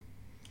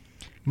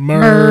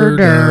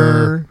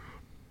Murder.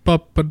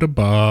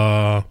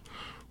 Ba-ba-da-ba.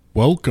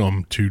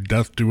 Welcome to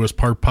Death Do Us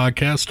Part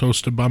podcast,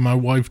 hosted by my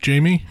wife,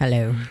 Jamie.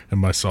 Hello. And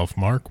myself,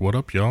 Mark. What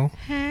up, y'all?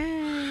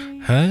 Hey.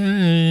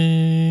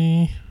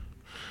 Hey.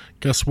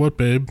 Guess what,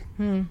 babe?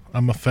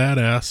 I'm a fat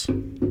ass.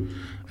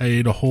 I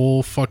ate a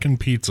whole fucking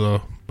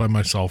pizza by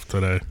myself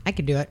today. I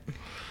could do it.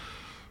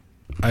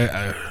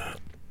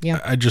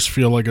 I just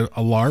feel like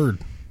a lard.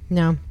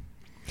 No.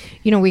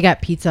 You know, we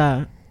got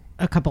pizza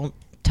a couple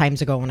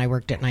times ago when I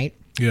worked at night.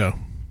 Yeah.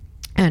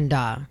 And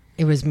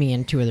it was me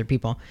and two other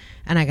people.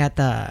 And I got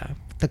the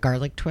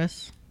garlic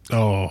twist.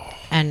 Oh.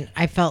 And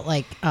I felt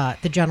like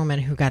the gentleman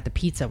who got the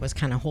pizza was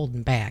kind of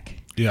holding back.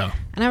 Yeah.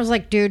 And I was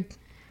like, dude,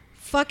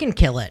 fucking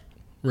kill it.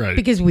 Right.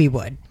 Because we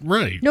would.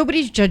 Right.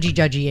 Nobody's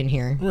judgy in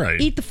here. Right.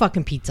 Eat the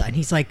fucking pizza. And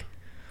he's like,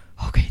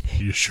 okay.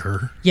 You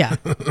sure? Yeah.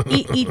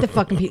 Eat the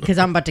fucking pizza. Because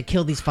I'm about to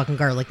kill these fucking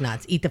garlic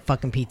knots. Eat the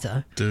fucking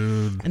pizza.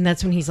 Dude. And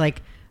that's when he's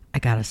like, I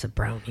got us a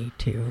brownie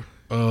too.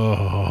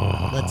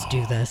 Oh. Let's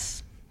do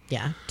this.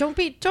 Yeah.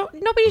 Nobody's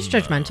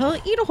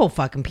judgmental. Eat a whole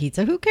fucking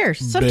pizza. Who cares?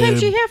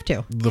 Sometimes you have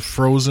to. The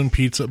frozen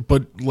pizza.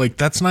 But, like,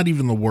 that's not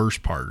even the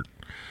worst part.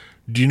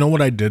 Do you know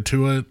what I did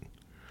to it?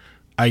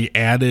 I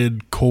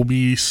added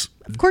Kobe's.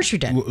 Of course you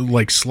did.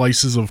 Like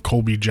slices of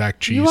Kobe Jack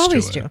cheese. You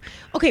always to it. do.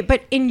 Okay,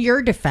 but in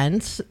your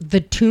defense, the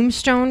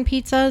Tombstone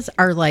pizzas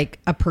are like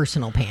a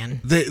personal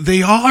pan.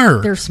 They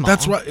are. They're small.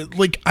 That's why,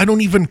 like, I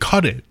don't even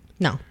cut it.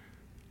 No.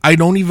 I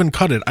don't even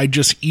cut it. I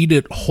just eat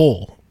it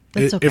whole.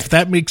 That's okay. If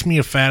that makes me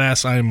a fat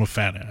ass, I am a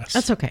fat ass.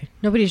 That's okay.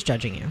 Nobody's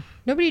judging you.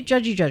 Nobody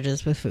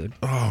judges with food.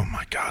 Oh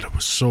my God, it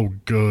was so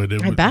good.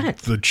 I bet.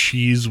 The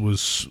cheese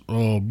was,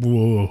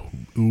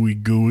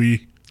 ooey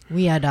gooey.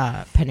 We had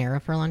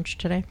Panera for lunch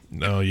today.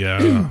 Oh,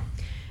 yeah.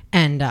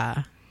 And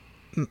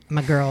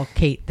my girl,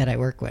 Kate, that I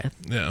work with,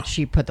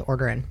 she put the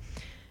order in.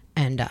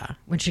 And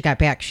when she got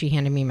back, she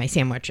handed me my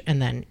sandwich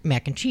and then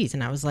mac and cheese.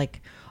 And I was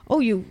like,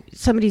 oh,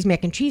 somebody's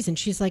mac and cheese. And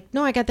she's like,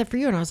 no, I got that for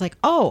you. And I was like,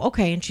 oh,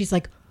 okay. And she's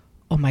like,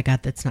 oh, my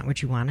God, that's not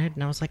what you wanted.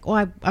 And I was like, oh,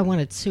 I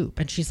wanted soup.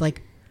 And she's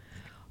like,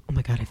 oh,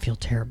 my God, I feel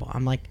terrible.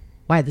 I'm like,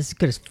 why? This is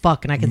good as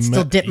fuck. And I can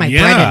still dip my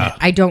bread in it.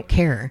 I don't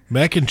care.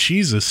 Mac and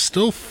cheese is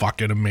still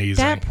fucking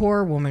amazing. That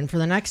poor woman for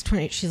the next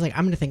 20, she's like,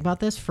 I'm going to think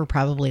about this for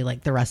probably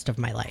like the rest of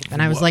my life.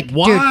 And I was like,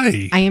 why?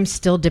 Dude, I am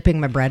still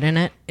dipping my bread in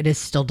it. It is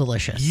still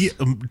delicious. Yeah,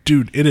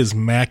 dude, it is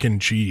mac and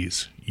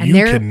cheese. And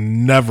you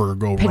can never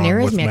go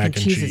wrong with mac and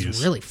cheese.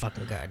 Is really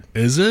fucking good.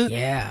 Is it?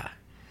 Yeah.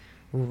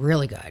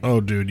 Really good. Oh,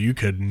 dude, you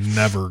could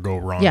never go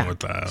wrong with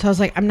that. So I was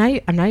like, I'm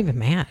not even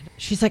mad.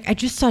 She's like, I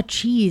just saw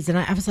cheese. And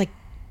I was like,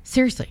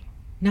 seriously,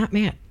 not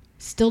mad.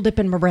 Still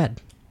dipping my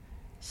bread.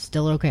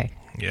 Still okay.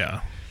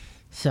 Yeah.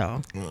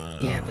 So,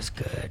 yeah, it was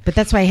good. But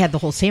that's why I had the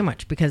whole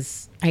sandwich,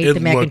 because I ate the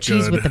mac and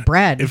cheese with the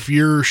bread. If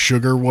your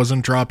sugar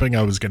wasn't dropping,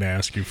 I was going to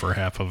ask you for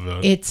half of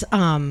it. It's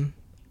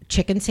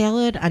chicken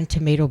salad on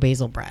tomato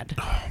basil bread.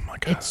 Oh, my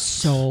God. It's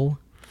so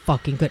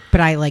fucking good.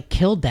 But I, like,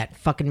 killed that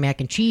fucking mac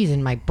and cheese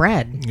in my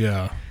bread.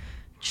 Yeah.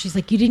 She's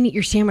like, you didn't eat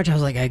your sandwich. I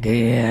was like, I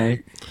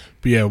did.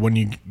 But, yeah, when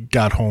you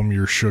got home,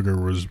 your sugar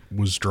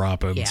was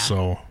dropping, yeah.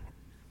 So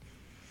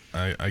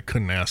I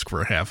couldn't ask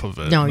for half of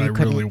it. No, you I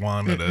couldn't. really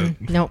wanted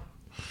it. Nope.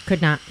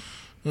 Could not.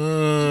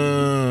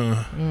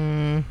 Yeah,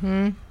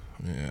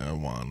 I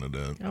wanted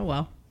it. Oh,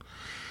 well.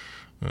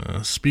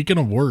 Speaking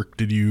of work,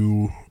 did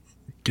you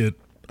get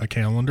a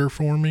calendar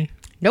for me?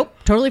 Nope.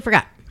 Totally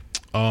forgot.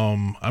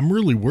 I'm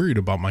really worried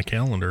about my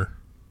calendar.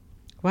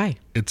 Why?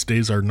 Its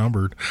days are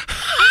numbered.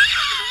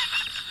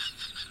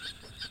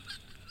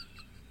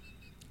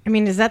 I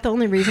mean, is that the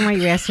only reason why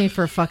you asked me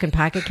for a fucking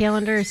pocket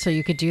calendar, so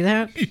you could do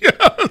that?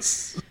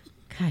 Yes.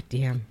 God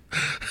damn.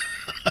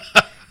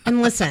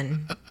 And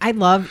listen, I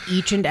love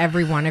each and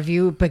every one of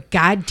you, but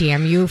god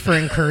damn you for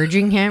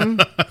encouraging him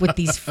with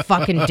these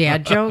fucking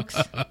dad jokes.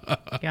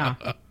 Yeah.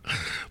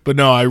 But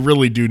no, I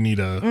really do need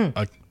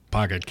a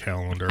pocket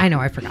calendar. I know,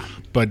 I forgot.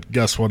 But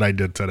guess what I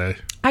did today?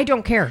 I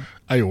don't care.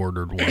 I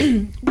ordered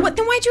one. What?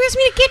 Then why'd you ask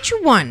me to get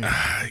you one?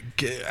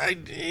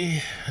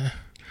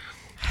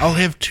 I'll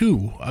have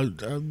two.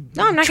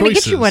 No, I'm not going to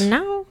get you one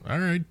now. All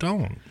right,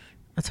 don't.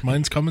 That's okay.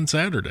 Mine's coming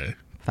Saturday.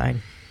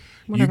 Fine.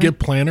 Whatever. You get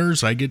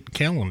planners, I get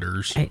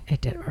calendars. I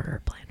did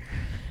order a planner.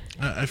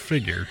 I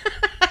figured.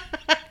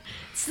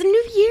 It's the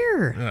new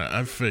year.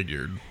 I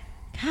figured.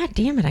 God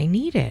damn it, I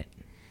need it.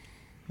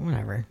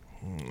 Whatever.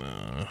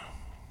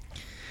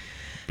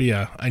 But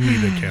yeah, I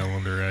need a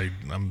calendar.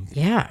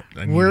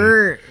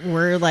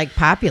 We're like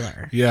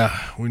popular. Yeah,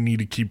 we need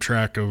to keep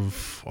track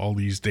of all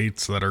these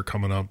dates that are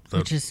coming up.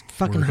 Which is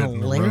fucking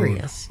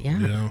hilarious.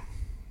 Yeah.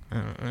 I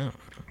don't know.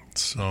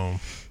 So,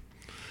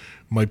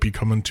 might be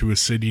coming to a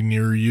city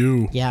near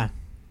you. Yeah.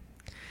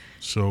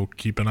 So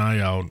keep an eye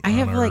out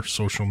on our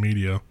social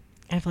media.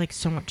 I have like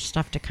so much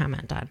stuff to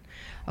comment on.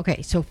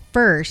 Okay, so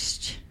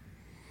first,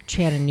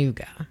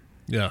 Chattanooga.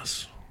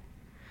 Yes.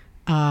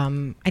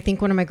 I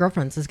think one of my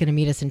girlfriends is going to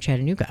meet us in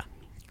Chattanooga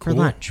for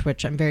lunch,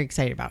 which I'm very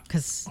excited about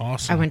because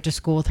I went to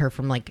school with her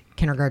from like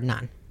kindergarten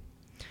on.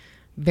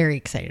 Very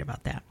excited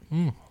about that.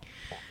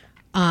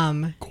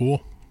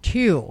 Cool.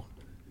 2,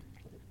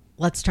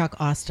 let's talk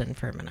Austin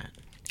for a minute.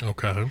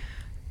 Okay.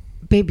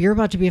 Babe, you're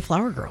about to be a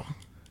flower girl.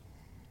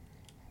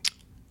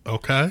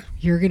 Okay.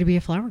 You're going to be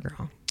a flower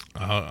girl.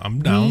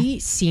 I'm down. We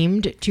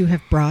seemed to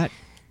have brought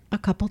a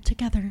couple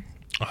together.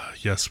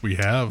 Yes, we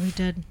have. We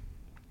did.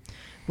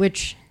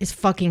 Which is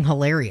fucking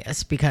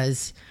hilarious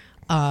because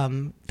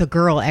the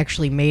girl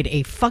actually made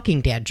a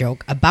fucking dad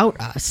joke about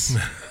us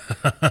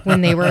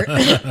when they were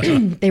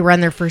they were on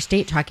their first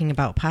date talking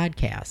about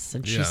podcasts.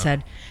 And she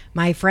said,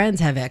 my friends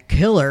have a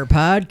killer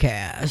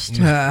podcast.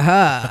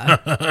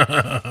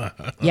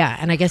 Yeah,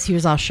 and I guess he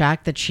was all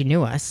shocked that she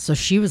knew us. So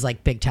she was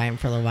like big time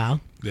for a little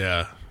while.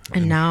 Yeah.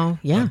 And now,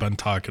 I've been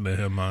talking to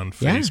him on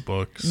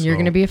Facebook. So you're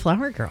going to be a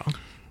flower girl.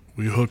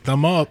 We hooked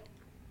them up.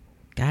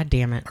 God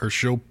damn it. Our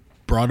show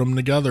brought them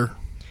together.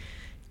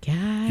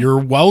 God. You're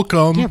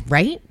welcome. Yeah,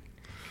 right?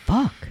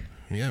 Fuck.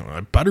 Yeah,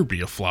 I better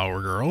be a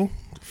flower girl.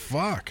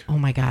 Fuck. Oh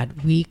my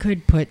God. We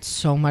could put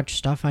so much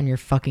stuff on your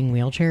fucking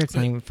wheelchair. It's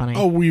not even funny.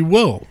 Oh, we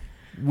will.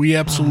 We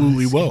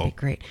absolutely will. Gonna be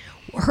great.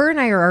 Her and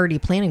I are already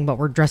planning what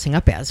we're dressing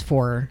up as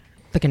for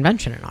the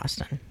convention in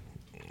Austin.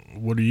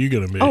 What are you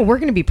going to be? Oh, we're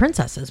going to be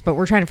princesses, but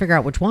we're trying to figure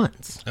out which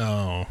ones.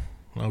 Oh,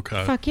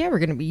 okay. Fuck yeah, we're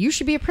going to be. You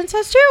should be a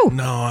princess too.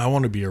 No, I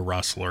want to be a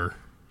wrestler.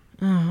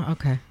 Oh,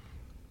 okay.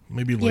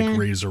 Maybe like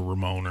Razor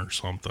Ramon or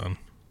something.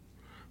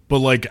 But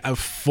like a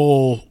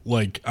full,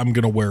 like I'm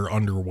going to wear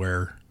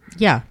underwear.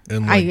 Yeah.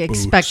 And I like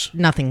expect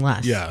nothing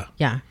less. Yeah.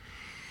 Yeah.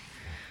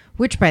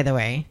 Which, by the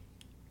way,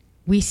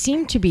 we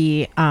seem to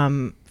be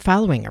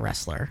following a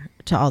wrestler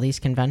to all these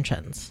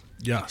conventions.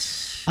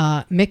 Yes.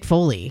 Mick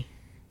Foley.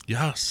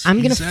 Yes.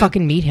 I'm going to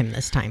fucking meet him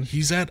this time.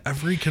 He's at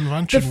every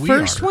convention The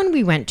first one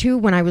we went to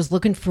when I was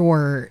looking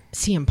for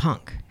CM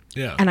Punk.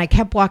 Yeah. And I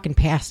kept walking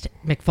past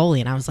Mick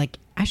Foley and I was like,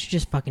 I should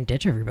just fucking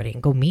ditch everybody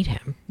and go meet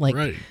him.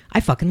 Like,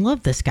 I fucking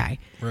love this guy.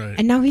 Right.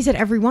 And now he's at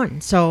every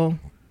one. So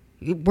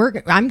I'm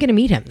going to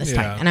meet him this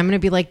time. And I'm going to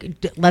be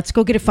like, let's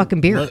go get a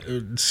fucking beer.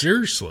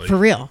 Seriously. For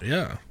real.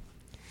 Yeah.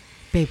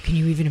 Babe, can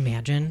you even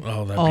imagine?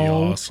 Oh, that'd be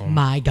awesome. Oh,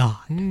 my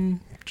God.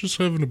 Just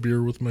having a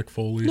beer with Mick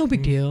Foley. No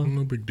big deal.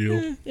 No big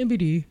deal.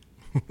 MBD.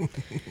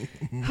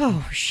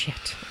 Oh,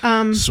 shit.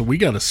 So we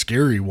got a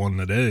scary one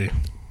today.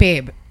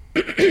 Babe.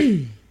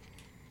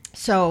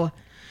 So,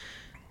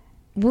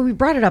 well, we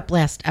brought it up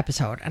last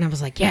episode, and I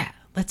was like, yeah,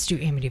 let's do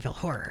Amityville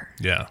Horror.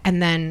 Yeah.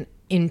 And then,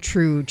 in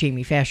true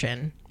Jamie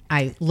fashion,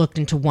 I looked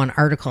into one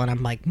article, and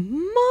I'm like,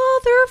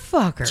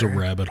 motherfucker. It's a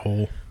rabbit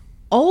hole.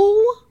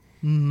 Oh,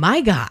 my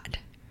God.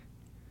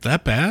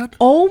 That bad?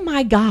 Oh,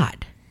 my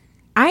God.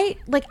 I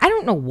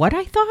don't know what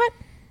I thought.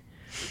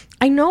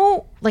 I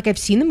know, like, I've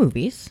seen the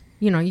movies.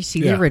 You know, you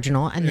see the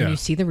original, and then you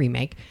see the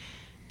remake.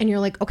 And you're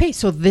like, okay,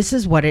 so this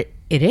is what it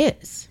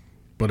is.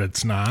 But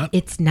it's not?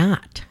 It's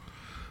not.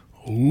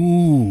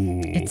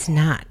 Ooh. It's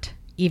not.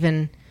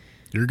 Even...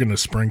 You're going to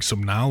spring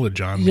some knowledge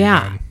on me.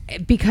 Yeah,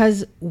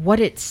 because what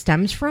it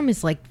stems from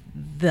is, like,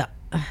 the...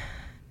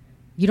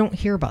 you don't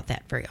hear about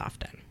that very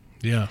often.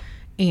 Yeah.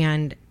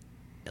 And,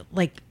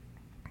 like...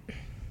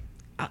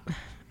 I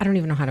don't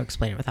even know how to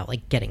explain it without,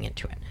 like, getting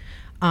into it.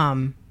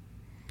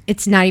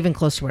 It's not even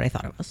close to what I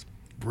thought it was.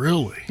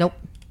 Really? Nope.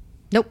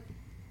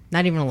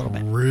 Not even a little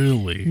bit.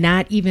 Really?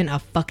 Not even a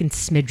fucking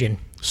smidgen.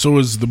 So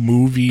is the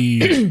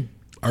movie...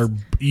 are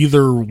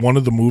either one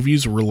of the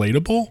movies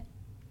relatable?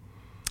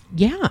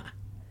 Yeah.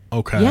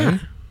 Okay. Yeah.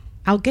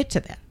 I'll get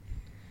to that.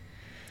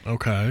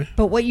 Okay.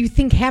 But what you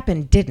think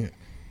happened didn't.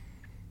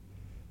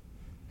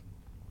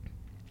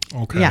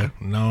 Okay. Yeah.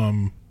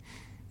 Now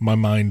my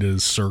mind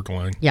is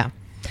circling. Yeah.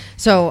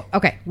 So,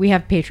 okay, we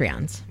have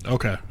Patreons.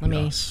 Okay. Let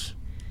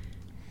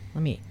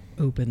me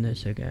open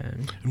this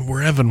again. And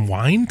we're having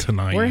wine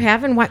tonight. We're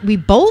having wine. We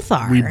both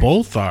are.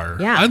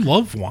 Yeah. I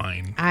love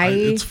wine.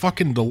 It's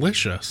fucking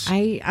delicious.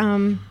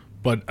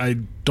 But I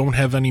don't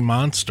have any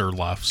Monster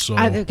left, so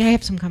I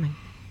have some coming.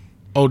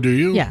 Oh, do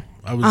you? Yeah.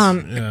 I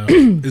was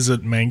Is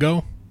it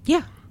mango?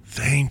 Yeah.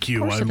 Thank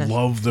you. I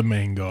love the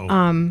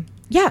mango.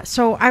 Yeah,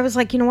 so I was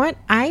like, you know what?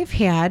 I've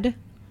had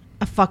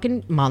a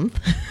fucking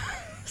month.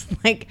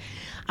 Like,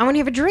 I want to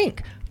have a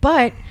drink.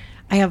 But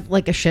I have,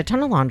 like, a shit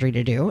ton of laundry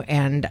to do,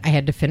 and I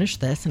had to finish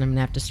this, and I'm going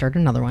to have to start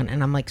another one.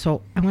 And I'm like,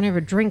 so I want to have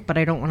a drink, but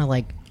I don't want to,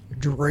 like,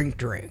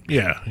 drink.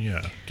 Yeah.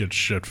 Get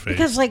shit-faced.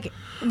 Because, like,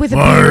 with a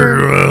beer,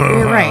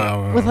 you're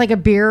right. With, like, a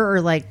beer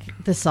or,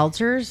 like, the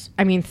seltzers,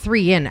 I mean,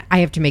 3 in, I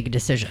have to make a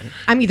decision.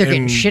 I'm either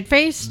getting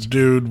shit-faced,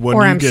 dude, when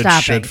or you I'm get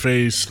stopping.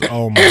 Shit-faced,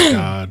 oh, my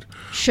God.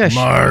 Shush.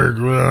 Listen,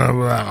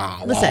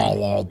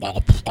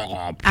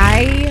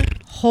 I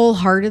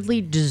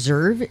wholeheartedly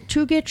deserve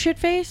to get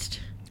shit-faced.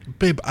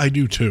 Babe, I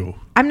do too.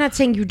 I'm not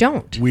saying you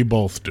don't. We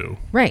both do.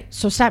 Right.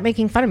 So stop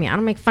making fun of me. I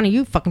don't make fun of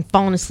you fucking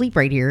falling asleep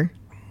right here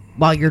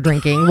while you're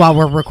drinking, while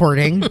we're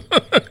recording.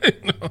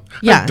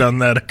 Yeah. I've done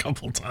that a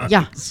couple times.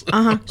 Yeah.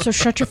 So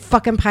shut your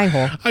fucking pie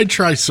hole. I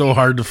try so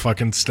hard to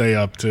fucking stay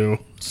up too.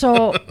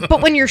 So,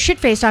 but when you're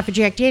shit-faced off of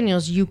Jack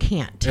Daniels, you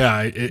can't.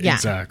 Yeah,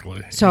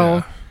 exactly.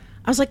 So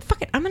I was like,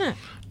 fuck it.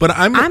 But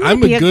I'm I'm gonna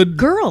be a good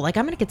girl. Like,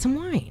 I'm going to get some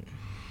wine.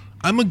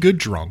 I'm a good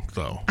drunk,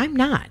 though. I'm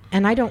not,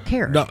 and I don't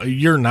care. No,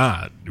 you're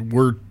not.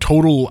 We're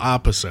total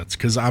opposites,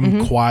 because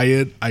I'm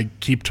quiet. I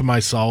keep to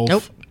myself.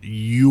 Nope.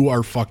 You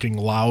are fucking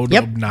loud,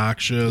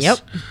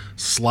 obnoxious,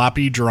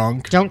 sloppy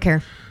drunk. Don't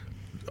care.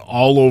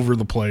 All over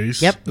the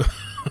place. Yep.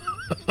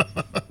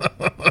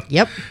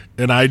 Yep.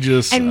 And I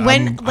just, and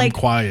when, I'm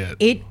quiet.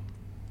 It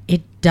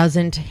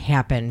doesn't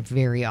happen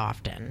very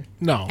often.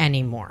 No.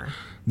 Anymore.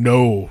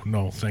 No,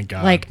 thank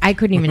God. Like, I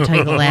couldn't even tell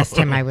you the last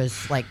time I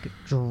was, like,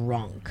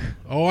 drunk.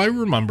 Oh, I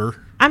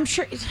remember. I'm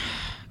sure.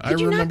 Could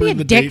you not be a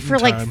dick for,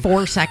 like,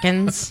 4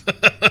 seconds?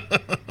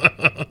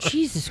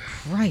 Jesus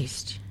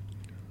Christ.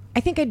 I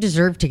think I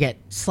deserve to get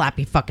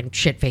slappy fucking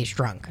shit-faced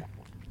drunk.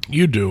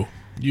 You do.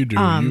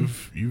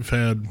 You've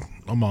had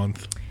a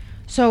month.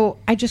 So,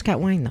 I just got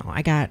wine, though.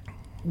 I got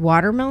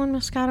watermelon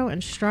Moscato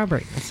and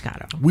strawberry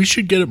Moscato. We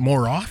should get it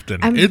more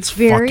often. It's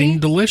fucking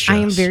delicious. I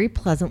am very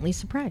pleasantly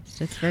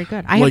surprised. It's very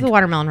good. I have the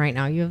watermelon right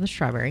now. You have the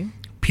strawberry.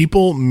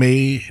 People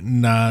may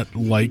not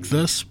like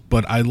this,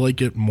 but I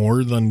like it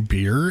more than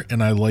beer,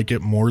 and I like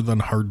it more than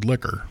hard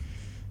liquor.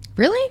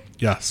 Really?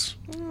 Yes.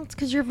 Well, it's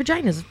because your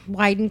vagina's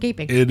wide and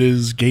gaping. It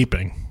is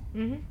gaping.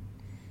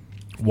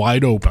 Mm-hmm.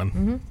 Wide open.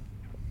 Mm-hmm.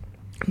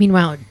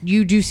 Meanwhile,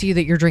 you do see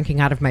that you're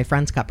drinking out of my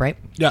friend's cup, right?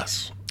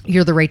 Yes.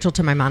 You're the Rachel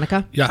to my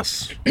Monica?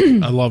 Yes.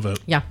 I love it.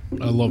 Yeah.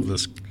 I love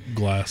this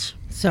glass.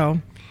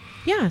 So,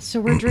 yeah. So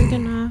we're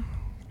drinking a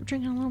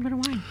little bit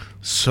of wine.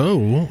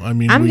 So, I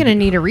mean... I'm going to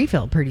need a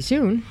refill pretty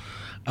soon.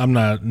 I'm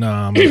not... No,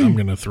 I'm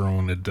going to throw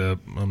in a dip.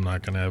 I'm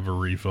not going to have a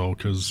refill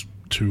because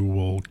 2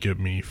 will get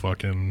me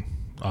fucking...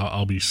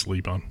 I'll be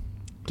sleeping.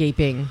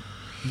 Gaping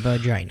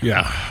vagina.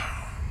 Yeah.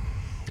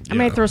 I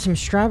might throw some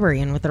strawberry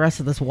in with the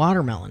rest of this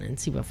watermelon and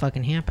see what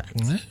fucking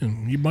happens. Yeah,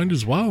 you might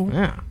as well.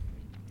 Yeah.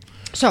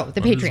 So, the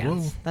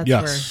Patreons. That's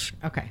yes.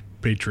 where... Okay.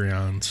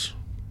 Patreons.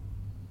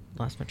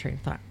 Lost my train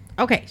of thought.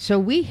 Okay, so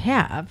we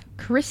have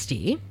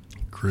Christy.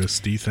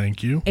 Christy,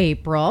 thank you.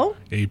 April,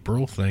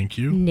 thank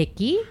you.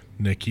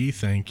 Nikki,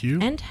 thank you.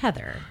 And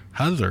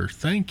Heather,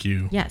 thank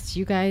you. Yes,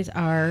 you guys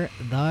are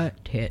the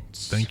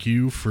tits. Thank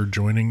you for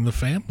joining the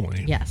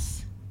family.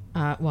 Yes.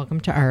 Welcome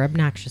to our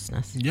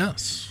obnoxiousness.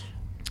 Yes.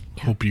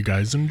 Yeah. Hope you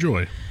guys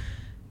enjoy.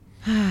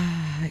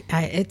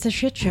 It's a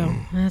shit show.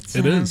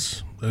 It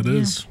is. It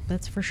is.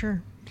 That's for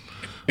sure.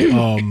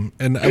 And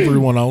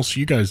everyone else,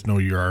 you guys know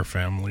you're our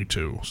family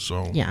too.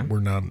 So we're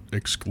not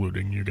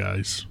excluding you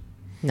guys.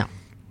 No.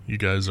 You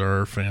guys are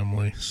our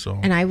family. So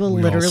and I will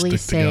literally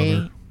say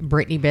together.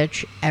 Brittany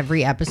bitch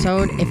every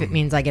episode if it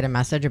means I get a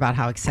message about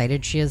how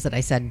excited she is that I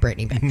said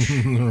Brittany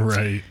bitch.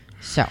 Right.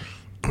 So,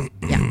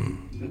 yeah.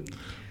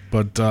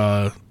 But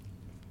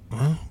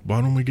well,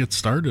 why don't we get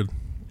started?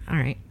 All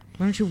right.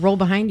 Why don't you roll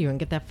behind you and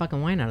get that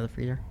fucking wine out of the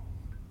freezer?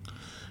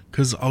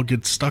 Because I'll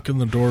get stuck in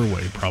the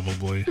doorway,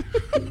 probably,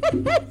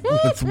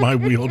 with my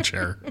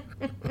wheelchair.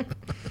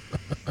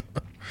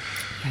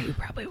 Yeah, you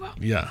probably will.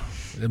 Yeah.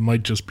 It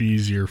might just be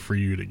easier for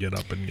you to get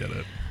up and get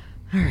it.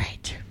 All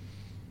right.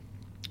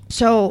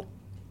 So,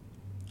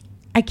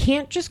 I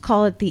can't just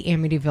call it the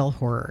Amityville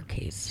horror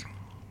case.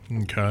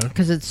 Okay.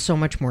 Because it's so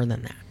much more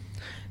than that.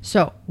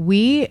 So,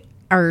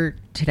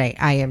 today,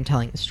 I am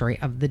telling the story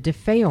of the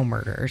Defeo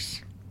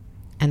murders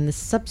and the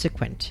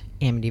subsequent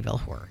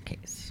Amityville horror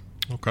case.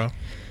 Okay.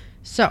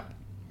 So,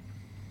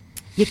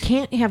 you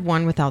can't have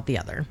one without the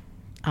other.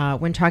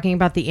 When talking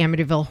about the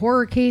Amityville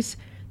horror case,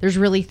 there's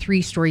really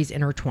 3 stories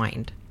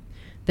intertwined.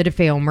 The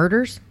Defeo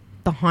murders,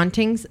 the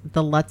hauntings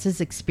the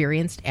Lutzes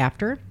experienced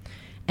after,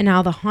 and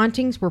how the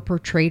hauntings were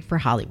portrayed for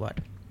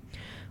Hollywood.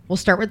 We'll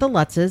start with the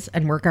Lutzes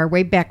and work our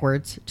way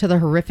backwards to the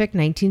horrific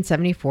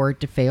 1974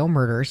 Defeo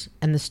murders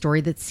and the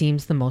story that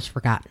seems the most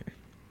forgotten.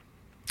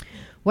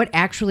 What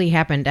actually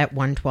happened at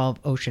 112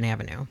 Ocean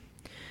Avenue?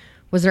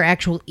 Was there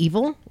actual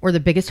evil or the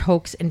biggest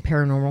hoax in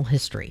paranormal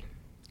history?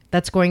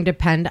 That's going to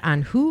depend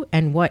on who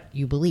and what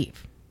you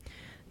believe.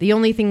 The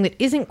only thing that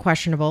isn't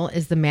questionable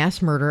is the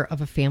mass murder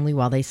of a family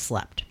while they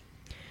slept.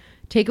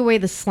 Take away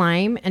the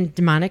slime and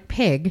demonic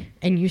pig,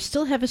 and you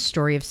still have a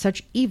story of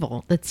such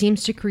evil that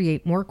seems to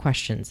create more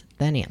questions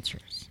than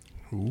answers.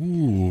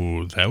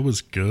 Ooh, that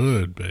was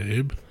good,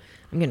 babe.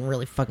 I'm getting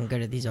really fucking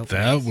good at these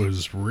openings. That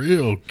was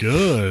real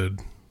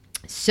good.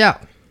 So,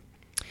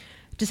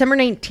 December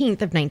 19th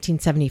of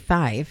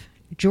 1975,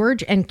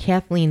 George and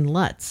Kathleen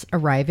Lutz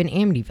arrive in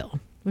Amityville,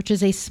 which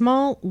is a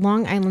small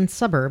Long Island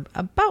suburb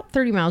about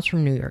 30 miles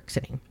from New York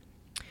City.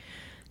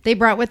 They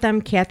brought with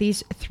them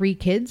Kathy's 3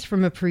 kids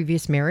from a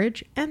previous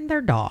marriage and their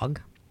dog,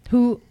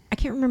 who I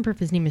can't remember if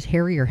his name is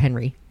Harry or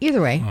Henry.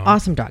 Either way,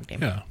 awesome dog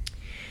name. Yeah.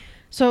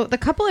 So the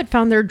couple had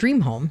found their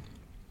dream home,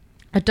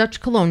 a Dutch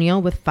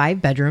colonial with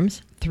 5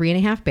 bedrooms,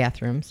 3.5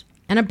 bathrooms,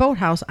 and a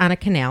boathouse on a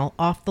canal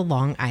off the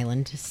Long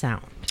Island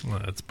Sound.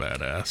 Well, that's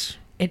badass.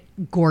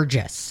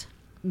 Gorgeous.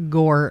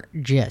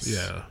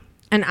 Yeah.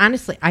 And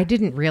honestly, I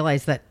didn't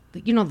realize that,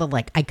 you know, the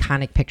like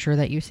iconic picture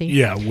that you see?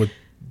 Yeah, with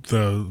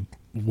the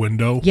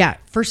window. Yeah.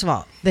 First of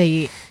all,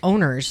 the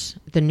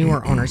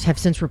newer owners have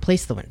since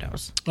replaced the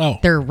windows. Oh.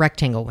 They're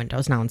rectangle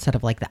windows now instead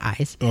of like the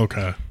eyes.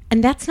 Okay.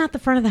 And that's not the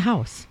front of the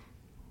house.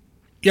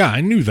 Yeah,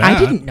 I knew that. I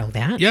didn't know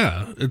that.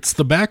 Yeah, it's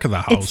the back of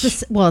the house. It's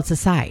the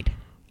side.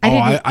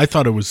 I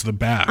thought it was the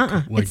back.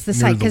 Like it's the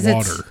side because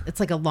it's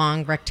like a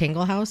long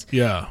rectangle house.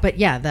 Yeah. But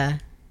yeah,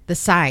 the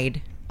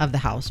side of the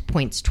house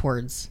points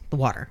towards the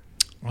water.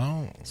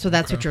 Oh. So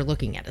that's what you're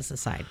looking at is the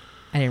side.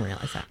 I didn't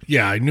realize that.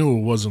 Yeah, I knew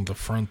it wasn't the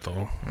front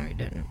though. I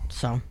didn't.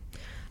 So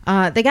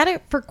they got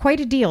it for quite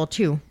a deal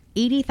too.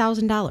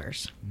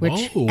 $80,000,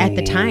 which at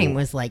the time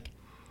was like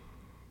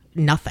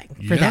nothing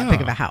for that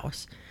big of a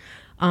house.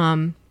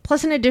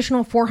 Plus an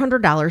additional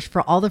 $400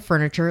 for all the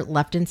furniture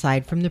left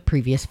inside from the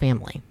previous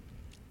family.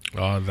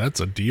 That's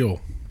a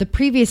deal. The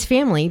previous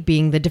family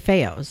being the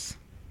Defeos,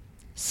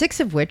 6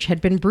 of which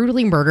had been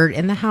brutally murdered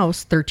in the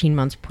house 13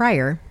 months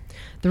prior,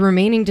 the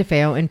remaining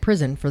Defeo in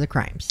prison for the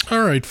crimes.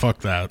 All right, fuck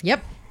that.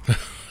 Yep.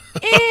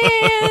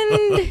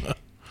 And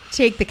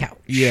take the couch.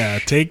 Yeah,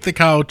 take the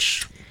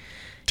couch,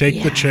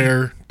 take the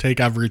chair, take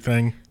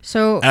everything.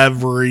 So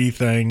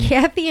everything.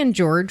 Kathy and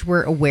George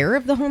were aware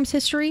of the home's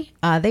history.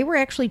 They were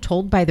actually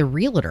told by the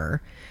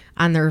realtor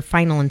on their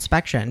final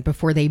inspection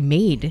before they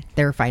made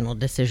their final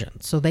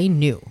decision. So they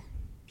knew.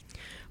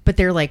 But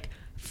they're like,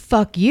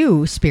 fuck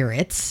you,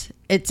 spirits.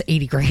 It's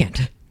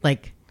 $80,000.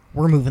 Like,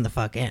 we're moving the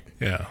fuck in.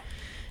 Yeah.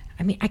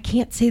 I mean, I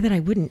can't say that I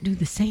wouldn't do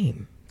the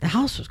same. The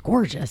house was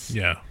gorgeous.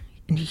 Yeah.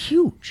 And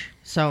huge.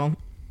 So.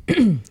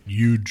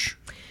 Huge.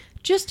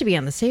 Just to be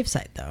on the safe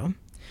side, though,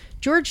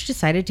 George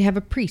decided to have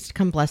a priest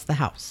come bless the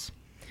house,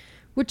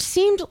 which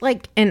seemed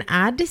like an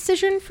odd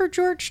decision for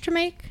George to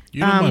make.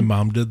 You know my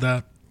mom did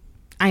that?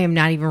 I am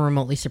not even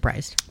remotely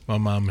surprised. My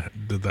mom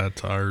did that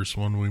to ours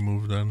when we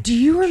moved in. Do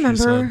you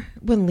remember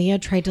when Leah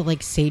tried to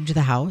like sage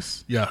the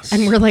house? Yes.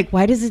 And we're like,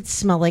 why does it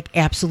smell like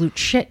absolute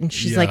shit? And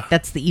she's like,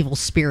 that's the evil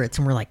spirits.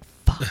 And we're like,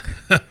 fuck.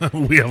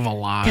 We have a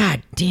lot.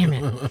 God damn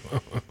it.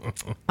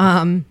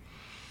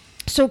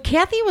 So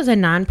Kathy was a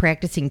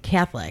non-practicing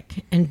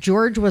Catholic and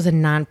George was a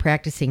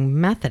non-practicing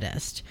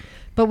Methodist.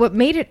 But what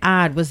made it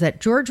odd was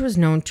that George was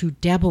known to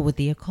dabble with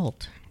the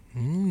occult.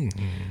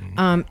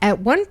 At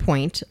one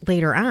point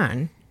later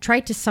on,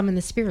 tried to summon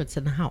the spirits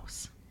in the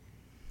house.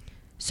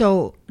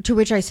 So to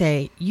which I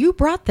say, you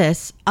brought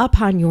this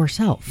upon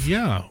yourself.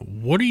 Yeah.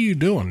 What are you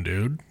doing,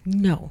 dude?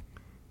 No.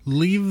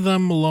 Leave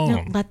them alone.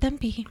 No, let them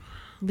be.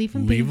 Leave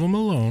them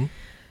alone.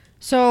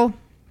 So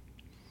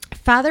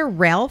Father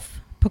Ralph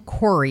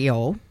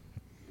Pecoraro,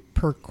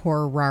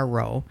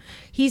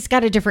 he's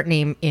got a different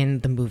name in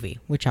the movie,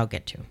 which I'll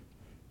get to.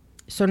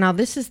 So now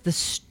this is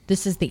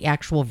the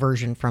actual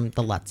version from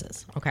the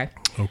Lutzes. Okay.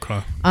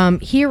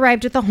 He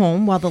arrived at the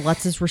home while the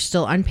Lutzes were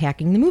still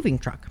unpacking the moving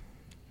truck.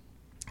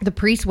 The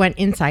priest went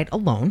inside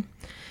alone.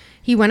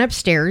 He went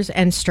upstairs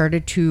and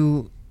started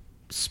to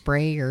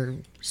spray or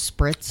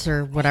spritz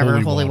or whatever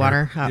holy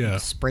water.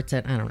 Spritz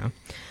it. I don't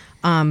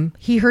know.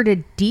 He heard a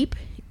deep,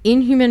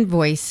 inhuman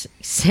voice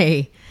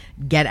say,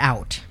 "Get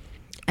out,"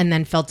 and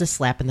then felt a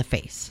slap in the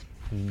face.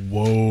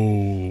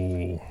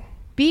 Whoa.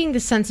 Being the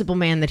sensible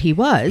man that he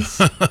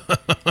was,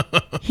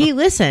 he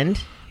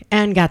listened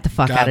and got the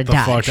fuck out of Dodge.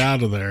 Got the fuck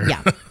out of there.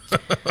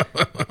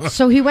 Yeah.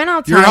 So he went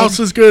outside. Your house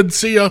is good.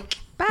 See ya.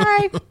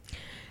 Bye.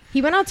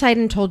 He went outside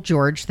and told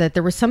George that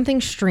there was something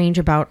strange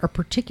about a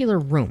particular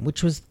room,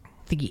 which was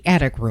the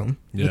attic room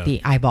with the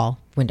eyeball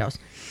windows.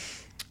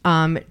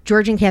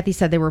 George and Kathy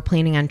said they were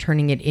planning on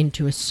turning it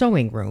into a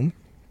sewing room.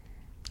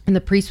 And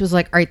the priest was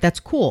like, all right, that's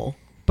cool,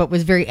 but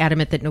was very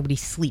adamant that nobody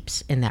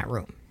sleeps in that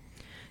room.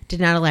 Did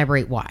not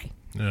elaborate why.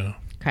 Yeah.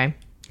 Okay.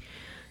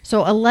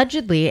 So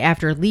allegedly,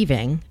 after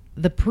leaving,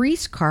 the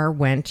priest's car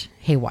went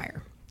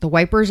haywire. The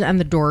wipers and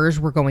the doors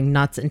were going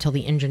nuts until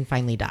the engine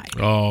finally died.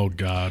 Oh,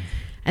 God.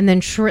 And then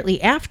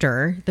shortly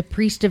after, the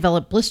priest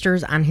developed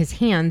blisters on his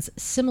hands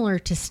similar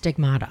to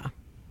stigmata.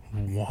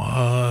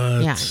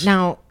 What? Yeah.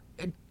 Now,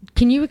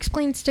 can you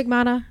explain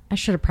stigmata? I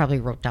should have probably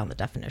wrote down the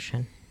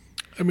definition.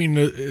 I mean,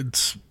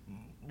 it's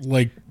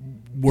like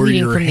where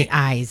bleeding you're from the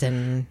eyes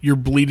and you're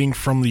bleeding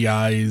from the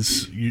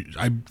eyes.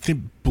 I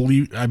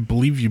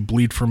believe you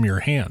bleed from your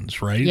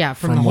hands, right? Yeah,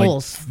 from the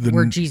holes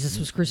where Jesus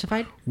was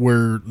crucified,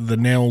 where the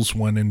nails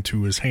went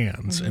into his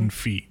hands and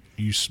feet.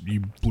 You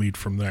bleed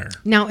from there.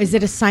 Now, is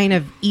it a sign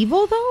of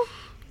evil though?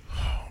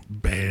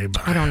 Babe,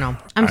 I don't know.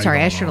 I'm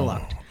sorry, I should have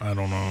looked. I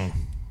don't know.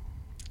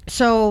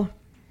 So,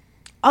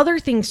 other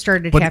things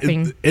started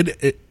happening.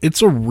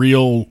 It's a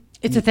real.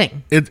 It's a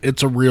thing.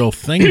 It's a real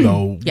thing,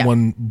 though,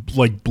 when,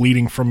 like,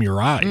 bleeding from your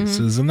eyes,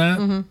 isn't that?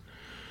 Mm-hmm.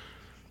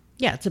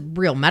 Yeah, it's a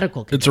real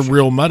medical condition. It's a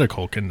real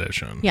medical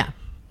condition. Yeah.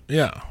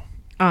 Yeah.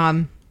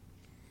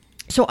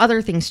 So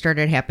other things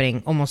started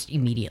happening almost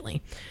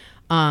immediately.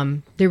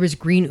 There was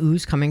green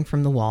ooze coming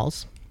from the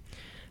walls,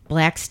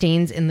 black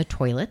stains in the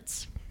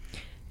toilets.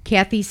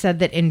 Kathy said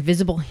that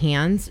invisible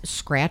hands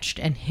scratched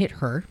and hit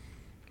her.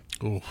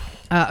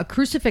 A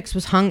crucifix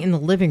was hung in the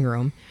living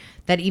room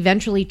that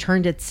eventually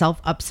turned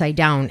itself upside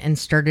down and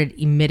started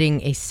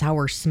emitting a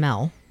sour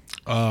smell.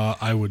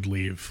 I would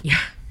leave. Yeah.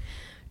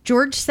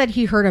 George said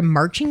he heard a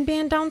marching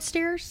band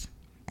downstairs,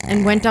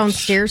 and went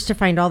downstairs to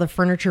find all the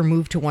furniture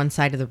moved to one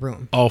side of the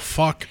room. Oh,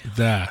 fuck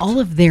that. All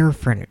of their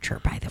furniture,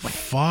 by the way.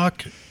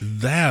 Fuck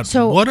that.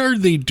 So what are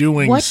they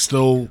doing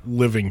still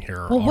living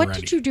here already? What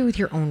did you do with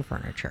your own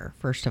furniture,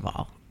 first of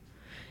all?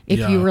 If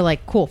you were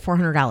like, cool,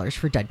 $400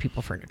 for dead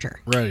people furniture.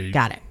 Right.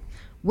 Got it.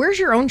 Where's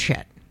your own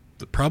shit?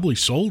 They probably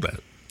sold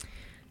it.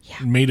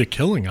 Yeah. Made a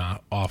killing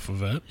off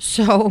of it.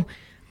 So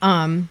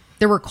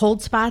there were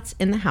cold spots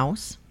in the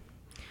house.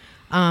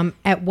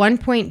 At one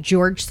point,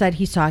 George said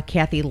he saw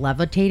Kathy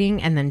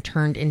levitating and then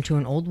turned into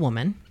an old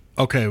woman.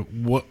 Okay,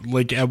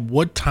 at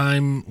what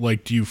time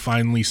do you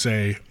finally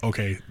say,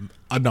 okay,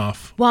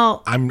 enough?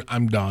 Well,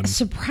 I'm done.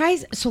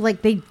 Surprise! So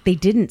they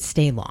didn't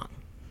stay long.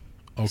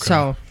 Okay.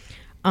 So,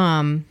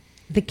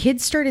 the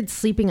kids started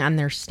sleeping on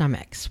their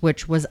stomachs,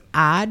 which was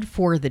odd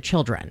for their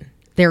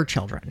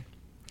children.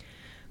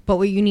 But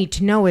what you need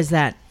to know is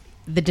that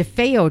the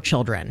Defeo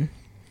children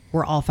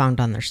were all found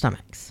on their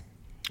stomachs.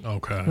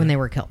 Okay. When they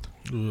were killed.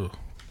 Ugh.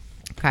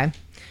 Okay.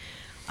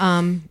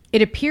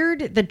 It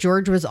appeared that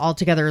George was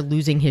altogether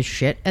losing his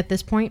shit at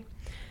this point.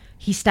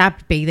 He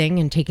stopped bathing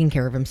and taking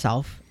care of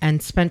himself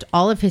and spent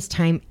all of his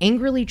time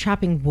angrily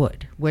chopping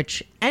wood,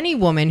 which any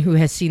woman who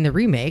has seen the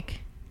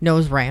remake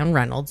knows Ryan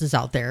Reynolds is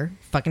out there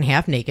fucking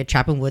half naked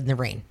chopping wood in the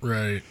rain.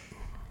 Right.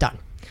 Done.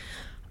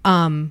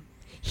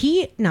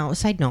 Now,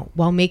 side note,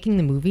 while making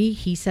the movie,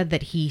 he said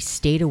that he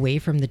stayed away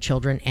from the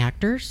children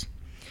actors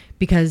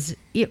because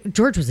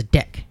George was a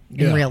dick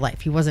in real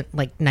life. He wasn't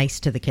nice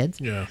to the kids.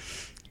 Yeah.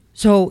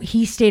 So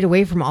he stayed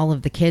away from all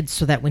of the kids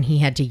so that when he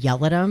had to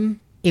yell at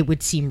them, it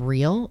would seem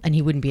real and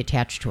he wouldn't be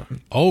attached to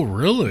them. Oh,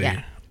 really?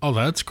 Yeah. Oh,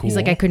 that's cool. He's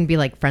like, I couldn't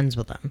be friends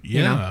with them. Yeah.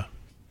 You know?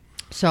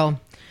 So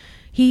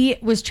he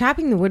was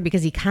chopping the wood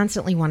because he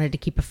constantly wanted to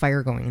keep a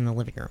fire going in the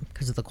living room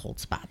because of the cold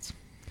spots.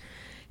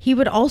 He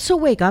would also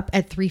wake up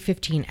at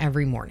 3:15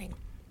 every morning.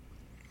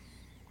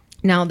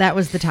 Now, that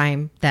was the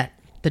time that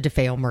the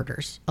Defeo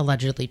murders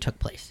allegedly took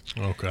place.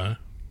 Okay.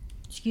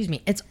 Excuse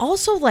me. It's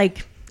also I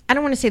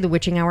don't want to say the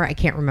witching hour. I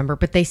can't remember,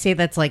 but they say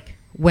that's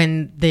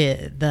when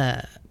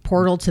the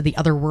portal to the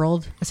other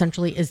world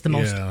essentially is the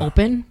most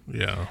open.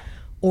 Yeah.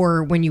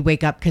 Or when you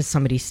wake up because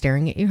somebody's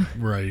staring at you.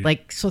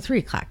 Right. So 3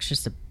 o'clock's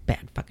just a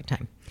bad fucking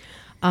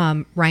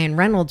time. Ryan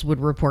Reynolds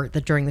would report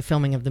that during the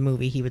filming of the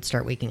movie, he would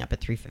start waking up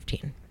at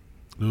 3:15.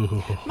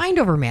 Mind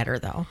over matter,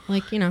 though.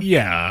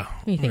 Yeah.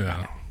 You think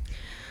about it.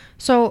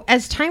 So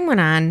as time went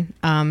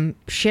on,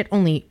 shit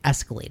only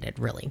escalated,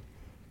 really.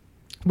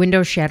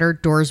 Windows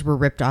shattered, doors were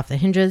ripped off the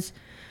hinges.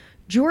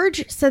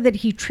 George said that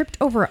he tripped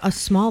over a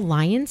small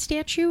lion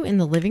statue in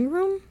the living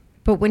room,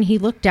 but when he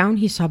looked down,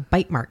 he saw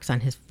bite marks on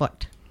his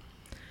foot.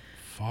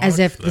 As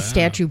if the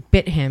statue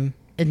bit him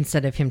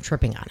instead of him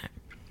tripping on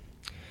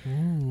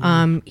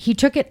it. He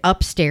took it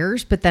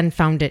upstairs, but then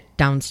found it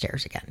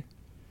downstairs again.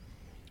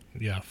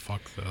 Yeah,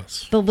 fuck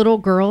this. The little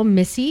girl,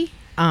 Missy,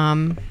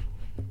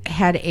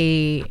 had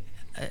a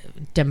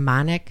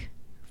demonic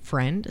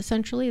friend,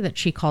 essentially, that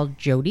she called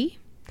Jody.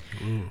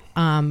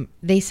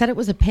 They said it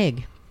was a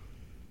pig.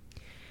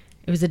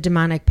 It was a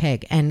demonic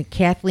pig. And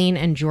Kathleen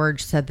and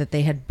George said that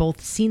they had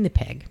both seen the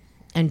pig.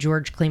 And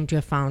George claimed to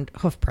have found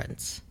hoof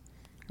prints.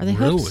 Are they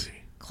hoofs?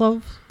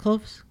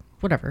 Cloves?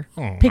 Whatever.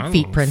 Pig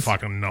feet prints. I don't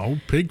fucking know.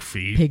 Pig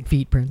feet. Pig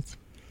feet prints.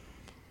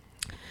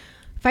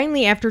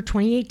 Finally, after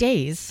 28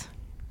 days,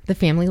 the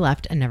family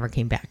left and never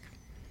came back.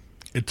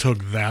 It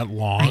took that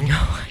long? I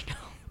know.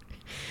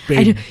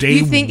 Babe,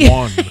 day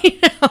one.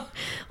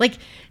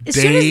 As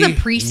soon as the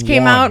priest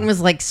came out and was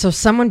like, so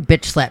someone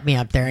bitch slapped me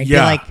up there. I'd be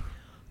like,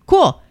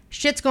 cool.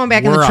 Shit's going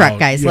back in the truck,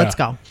 guys. Yeah.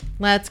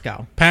 Let's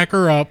go. Pack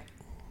her up.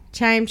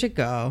 Time to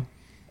go.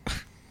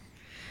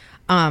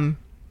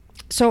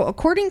 So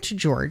according to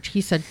George,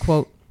 he said,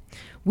 quote,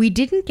 "We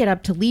didn't get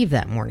up to leave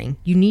that morning.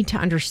 You need to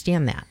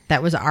understand that.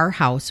 That was our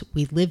house.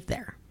 We lived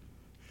there.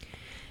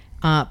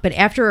 But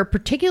after a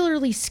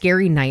particularly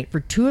scary night for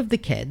 2 of the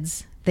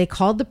kids, they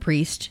called the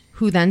priest,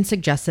 who then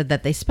suggested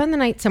that they spend the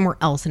night somewhere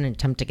else in an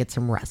attempt to get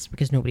some rest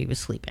because nobody was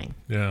sleeping."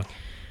 Yeah.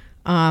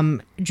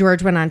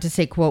 George went on to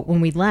say, quote,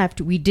 "When we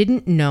left, we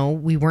didn't know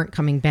we weren't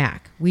coming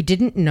back. We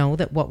didn't know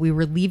that what we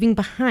were leaving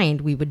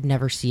behind we would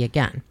never see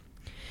again."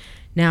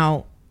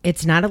 Now,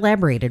 it's not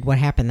elaborated what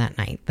happened that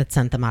night that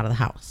sent them out of the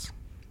house.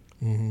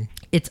 Mm-hmm.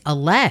 It's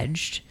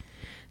alleged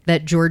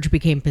that George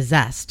became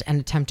possessed and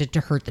attempted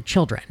to hurt the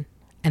children.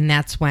 And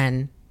that's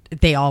when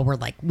they all were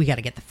like, we got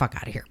to get the fuck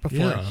out of here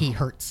before he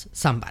hurts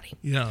somebody.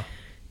 Yeah.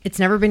 It's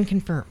never been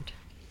confirmed.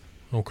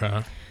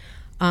 Okay.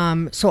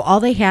 So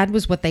all they had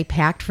was what they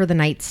packed for the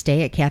night's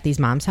stay at Kathy's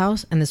mom's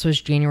house. And this was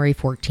January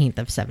 14th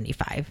of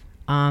 75.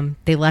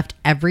 They left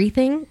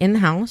everything in the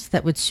house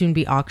that would soon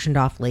be auctioned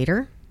off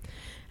later.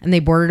 And they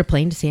boarded a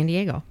plane to San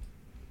Diego.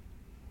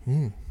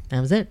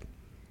 That was it.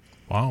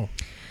 Wow.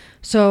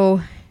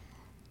 So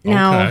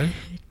now,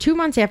 2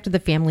 months after the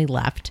family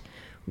left,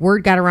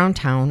 word got around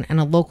town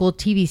and a local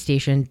TV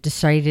station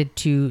decided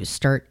to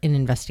start an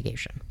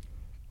investigation.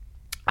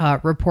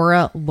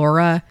 Reporter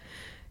Laura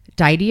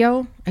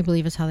Didio, I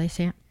believe is how they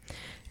say it,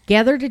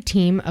 gathered a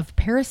team of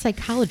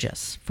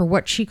parapsychologists for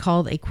what she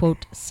called a,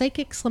 quote,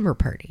 psychic slumber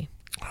party.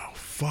 Oh,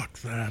 fuck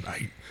that.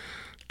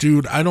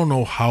 Dude, I don't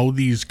know how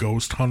these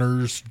ghost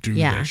hunters do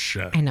this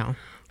shit. I know.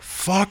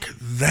 Fuck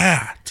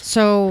that.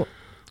 So,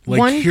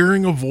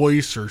 hearing a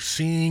voice or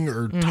seeing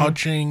or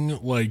touching,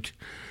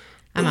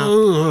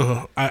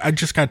 I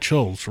just got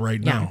chills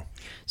right now.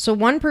 So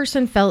one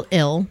person fell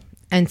ill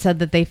and said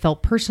that they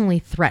felt personally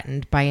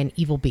threatened by an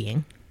evil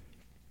being.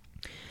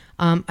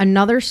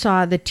 Another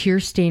saw the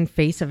tear-stained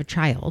face of a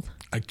child.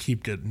 I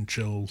keep getting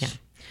chills. Yeah.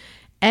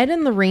 Ed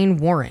and Lorraine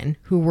Warren,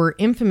 who were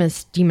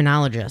infamous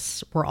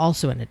demonologists, were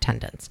also in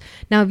attendance.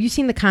 Now, have you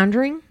seen The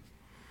Conjuring?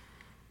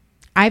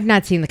 I've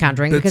not seen The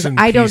Conjuring because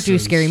I don't do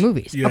scary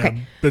movies. Yeah,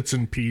 okay. Bits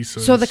and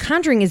pieces. So The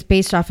Conjuring is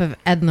based off of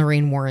Ed and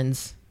Lorraine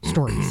Warren's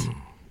stories.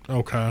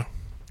 Okay.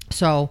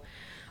 So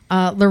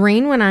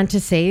Lorraine went on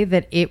to say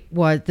that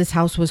this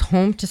house was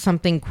home to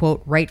something,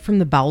 quote, right from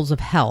the bowels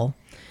of hell,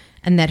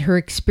 and that her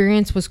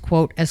experience was,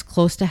 quote, as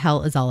close to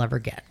hell as I'll ever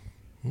get.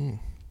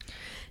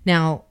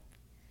 Now,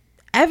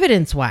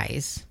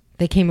 evidence-wise,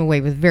 they came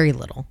away with very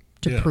little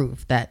to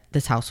prove that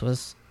this house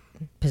was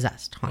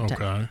possessed,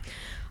 haunted. Okay.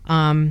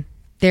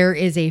 There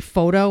is a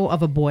photo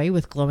of a boy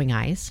with glowing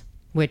eyes,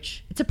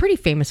 which it's a pretty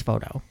famous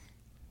photo.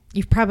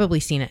 You've probably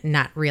seen it and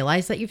not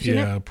realized that you've seen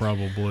it. Yeah,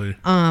 probably.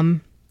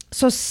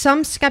 So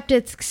some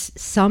skeptics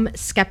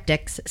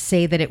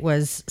say that it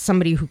was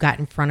somebody who got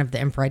in front of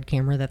the infrared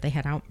camera that they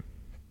had out.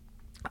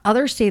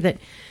 Others say that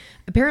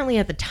apparently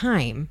at the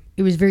time,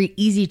 it was very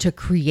easy to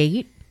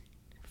create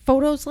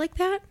photos like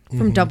that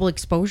from double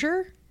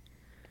exposure.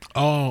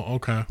 Oh,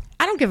 okay.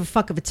 I don't give a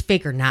fuck if it's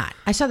fake or not.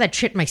 I saw that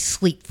shit in my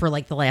sleep for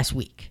the last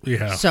week.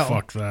 Yeah, so,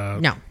 fuck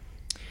that. No.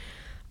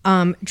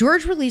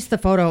 George released the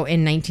photo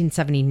in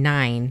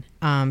 1979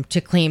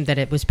 to claim that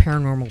it was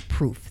paranormal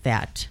proof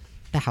that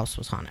the house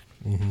was haunted.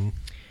 Mm-hmm.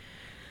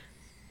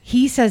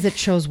 He says it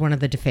shows one of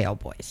the Defeo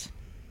boys.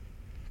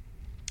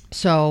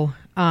 So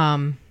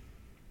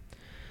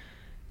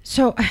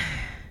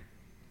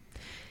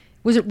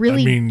was it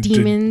really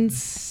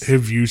demons?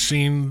 Have you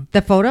seen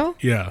the photo?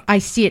 Yeah. I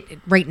see it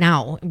right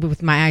now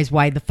with my eyes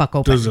wide the fuck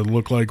open. Does it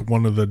look like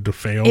one of the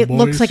Defeo boys? It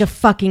looks like a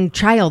fucking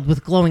child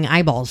with glowing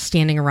eyeballs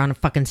standing around a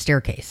fucking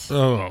staircase.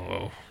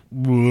 Oh.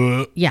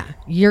 Yeah.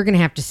 You're going to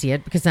have to see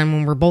it because then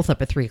when we're both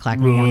up at 3 o'clock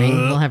in the morning,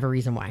 we'll have a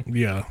reason why.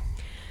 Yeah.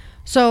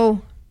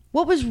 So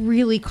what was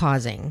really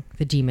causing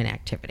the demon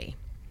activity?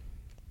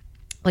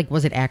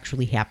 Was it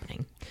actually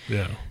happening?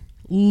 Yeah.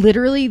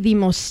 Literally the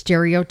most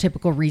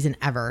stereotypical reason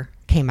ever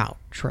came out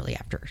shortly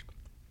after.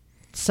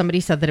 Somebody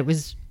said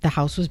that the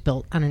house was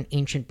built on an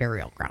ancient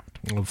burial ground.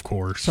 Of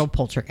course. So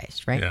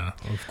poltergeist, right? Yeah,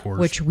 of course.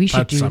 Which we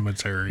should do.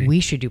 Cemetery. We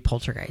should do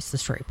poltergeist, the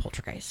story of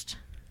poltergeist.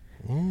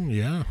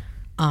 Yeah.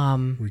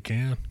 We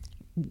can.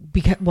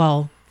 Because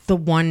the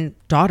one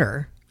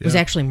daughter was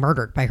actually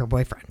murdered by her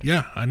boyfriend.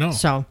 Yeah, I know.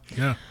 So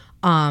yeah.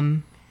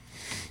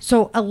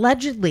 So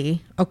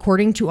allegedly,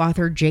 according to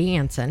author Jay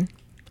Anson,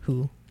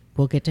 who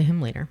we'll get to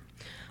him later,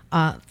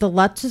 the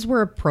Lutzes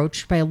were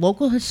approached by a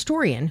local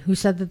historian who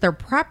said that their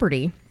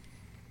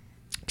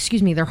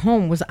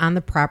home was on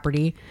the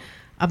property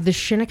of the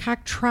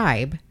Shinnecock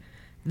tribe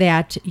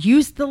that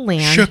used the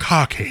land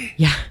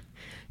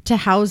to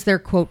house their,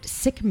 quote,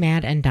 sick,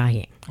 mad, and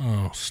dying.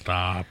 Oh,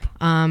 stop.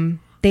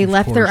 They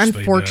left their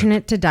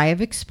unfortunate to die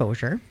of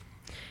exposure,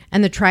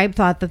 and the tribe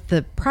thought that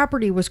the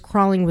property was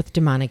crawling with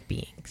demonic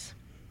beings.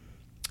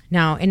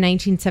 Now, in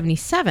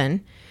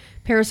 1977,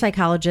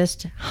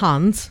 parapsychologist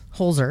Hans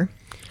Holzer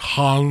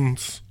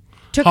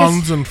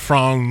and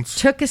Franz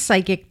took a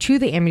psychic to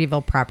the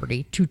Amityville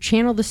property to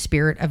channel the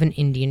spirit of an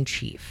Indian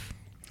chief.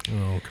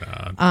 Oh,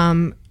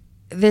 God.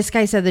 This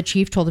guy said the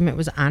chief told him it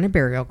was on a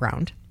burial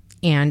ground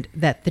and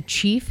that the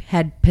chief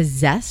had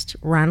possessed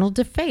Ronald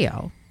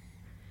Defeo,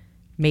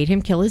 made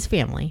him kill his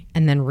family,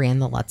 and then ran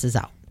the Lutzes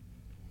out.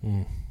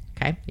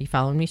 Okay? Are you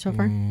following me so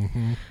far?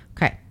 Mm-hmm.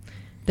 Okay.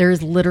 There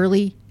is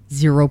literally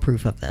zero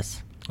proof of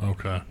this.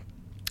 Okay.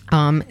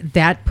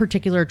 That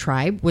particular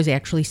tribe was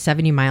actually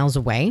 70 miles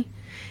away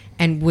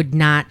and would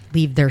not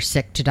leave their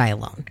sick to die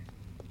alone.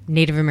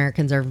 Native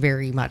Americans are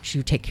very much,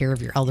 you take care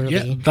of your elderly.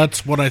 Yeah,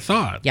 that's what I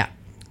thought. Yeah.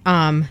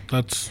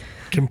 That's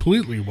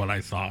completely what I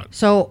thought.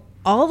 So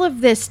all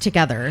of this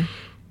together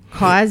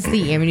caused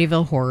the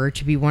Amityville Horror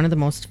to be one of the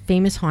most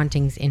famous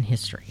hauntings in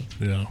history.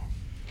 Yeah.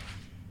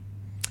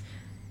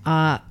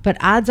 But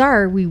odds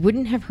are we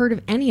wouldn't have heard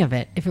of any of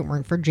it if it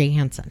weren't for Jay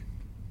Hansen.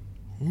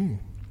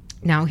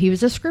 Now, he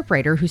was a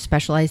scriptwriter who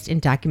specialized in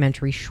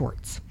documentary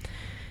shorts.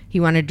 He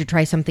wanted to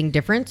try something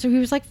different, so he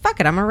was like, fuck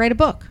it, I'm going to write a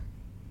book.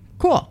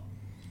 Cool.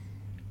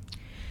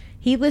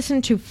 He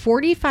listened to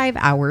 45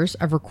 hours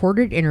of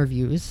recorded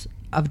interviews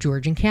of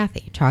George and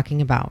Kathy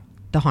talking about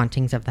the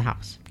hauntings of the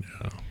house.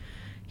 Yeah.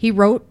 He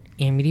wrote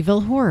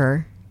Amityville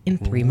Horror in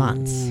 3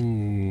 months.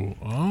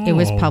 Oh, it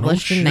was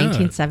published no in shit.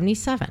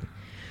 1977.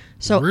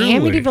 So Really?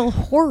 Amityville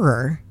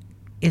Horror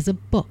is a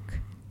book.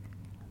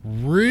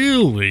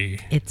 Really?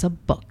 It's a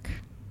book.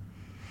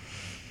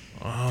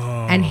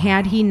 Oh. And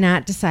had he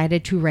not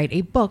decided to write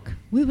a book,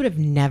 we would have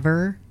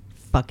never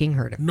fucking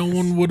heard of it. No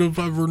one would have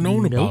ever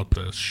known about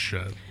this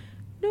shit.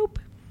 Nope.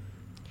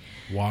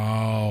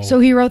 Wow. So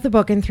he wrote the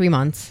book in 3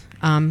 months,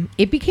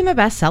 It became a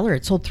bestseller.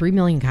 It sold 3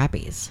 million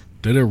copies.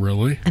 Did it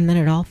really? And then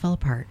it all fell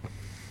apart.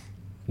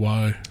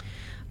 Why?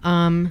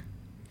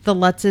 The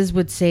Lutzes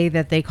would say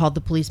that they called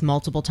the police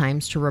multiple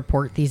times to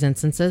report these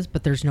instances,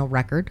 but there's no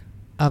record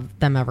of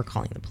them ever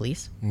calling the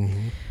police.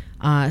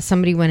 Mm-hmm.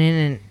 Somebody went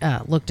in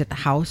and looked at the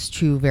house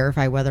to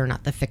verify whether or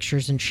not the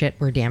fixtures and shit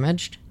were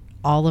damaged.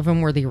 All of them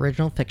were the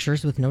original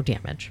fixtures with no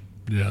damage.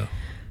 Yeah.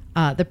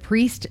 The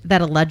priest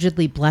that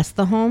allegedly blessed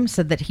the home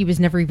said that he was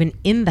never even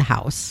in the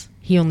house.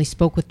 He only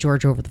spoke with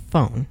George over the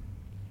phone.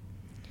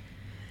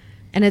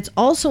 And it's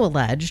also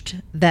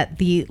alleged that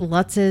the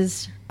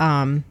Lutzes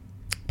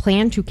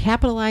plan to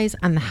capitalize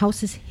on the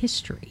house's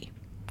history.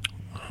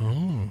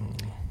 Oh.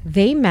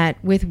 They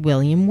met with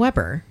William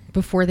Weber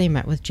before they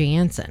met with Jay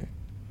Anson.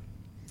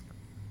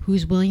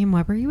 Who's William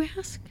Weber, you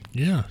ask?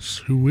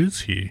 Yes. Who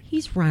is he?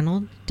 He's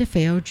Ronald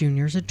Defeo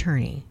Jr.'s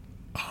attorney.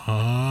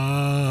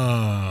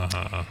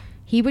 Ah.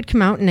 He would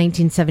come out in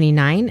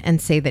 1979 and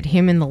say that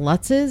him and the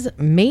Lutzes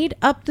made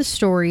up the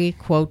story,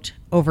 quote,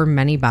 over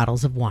many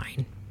bottles of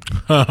wine.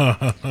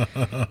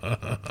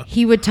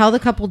 He would tell the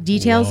couple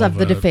details of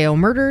the Defeo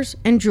murders,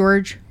 and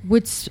George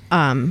would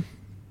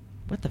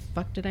what the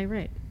fuck did I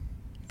write?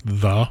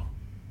 Oh,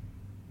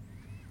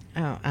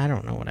 I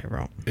don't know what I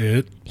wrote.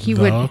 He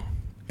would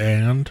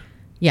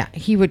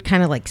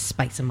kind of like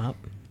spice them up.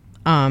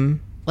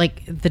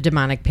 Like the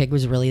demonic pig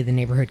was really the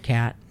neighborhood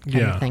cat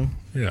kind of thing.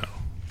 Yeah.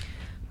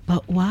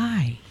 But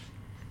why?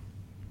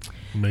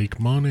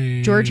 Make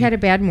money. George had a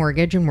bad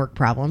mortgage and work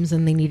problems,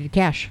 and they needed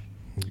cash.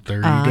 There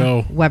you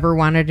go. Weber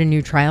wanted a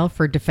new trial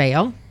for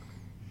Defeo,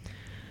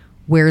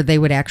 where they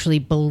would actually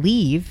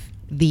believe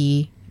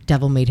the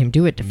devil made him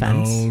do it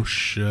defense. No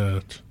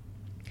shit.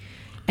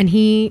 And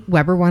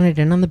Weber wanted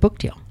in on the book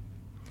deal.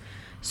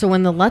 So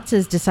when the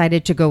Lutzes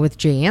decided to go with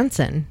Jay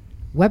Anson,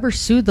 Weber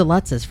sued the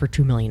Lutzes for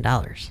 $2 million.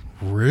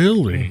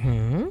 Really?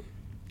 Mm-hmm.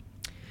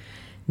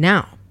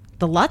 Now,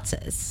 the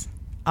Lutzes,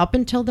 up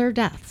until their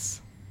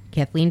deaths,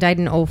 Kathleen died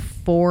in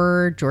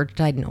 2004, George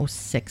died in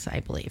 2006, I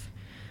believe,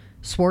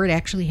 swore it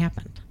actually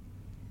happened.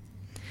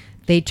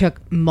 They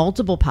took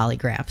multiple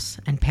polygraphs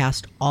and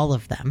passed all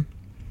of them.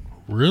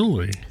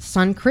 Really?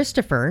 Son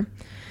Christopher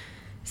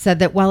said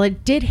that while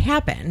it did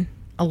happen,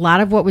 a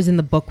lot of what was in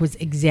the book was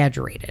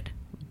exaggerated,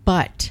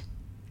 but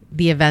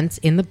the events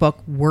in the book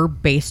were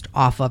based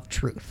off of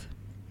truth.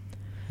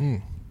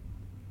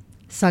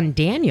 Son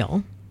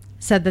Daniel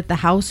said that the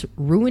house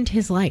ruined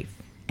his life,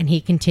 and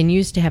he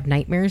continues to have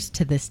nightmares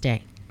to this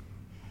day.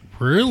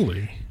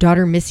 Really?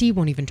 Daughter Missy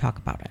won't even talk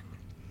about it.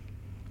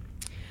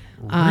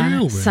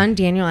 Really? Son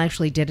Daniel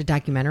actually did a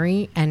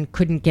documentary and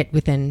couldn't get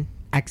within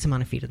X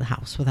amount of feet of the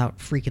house without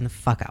freaking the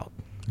fuck out.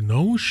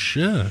 No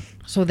shit.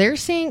 So they're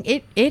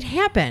saying it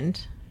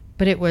happened,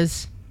 but it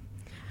was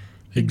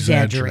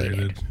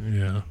exaggerated.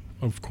 Yeah,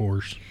 of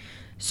course.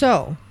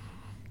 So,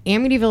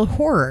 Amityville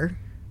Horror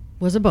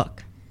was a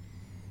book.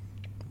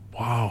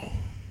 Wow.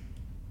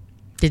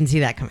 Didn't see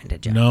that coming,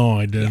 did you? No,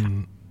 I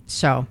didn't. Yeah.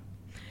 So.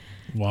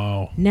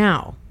 Wow.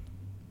 Now,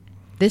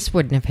 this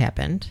wouldn't have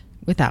happened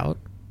without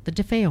the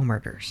Defeo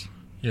murders.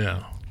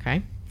 Yeah.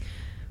 Okay.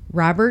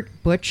 Robert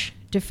Butch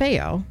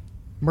Defeo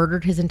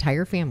murdered his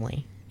entire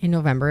family in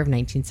November of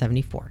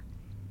 1974.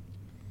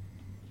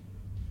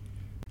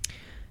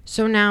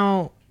 So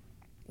now,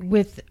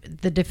 with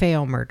the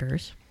Defeo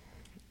murders,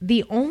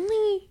 the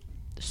only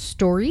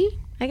story,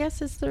 I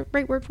guess is the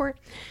right word for it,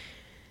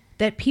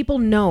 that people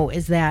know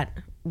is that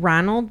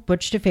Ronald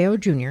Butch Defeo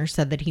Jr.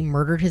 said that he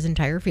murdered his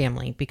entire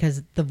family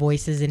because the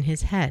voices in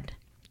his head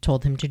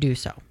told him to do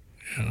so.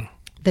 Yeah.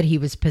 That he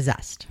was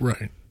possessed.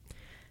 Right.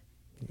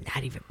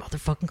 Not even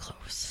motherfucking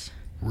close.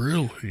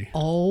 Really?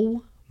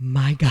 Oh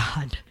my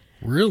God.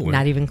 Really?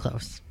 Not even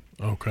close.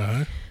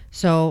 Okay.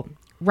 So,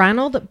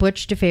 Ronald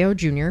Butch Defeo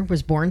Jr.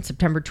 was born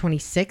September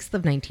 26th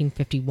of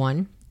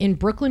 1951 in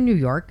Brooklyn, New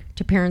York,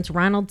 to parents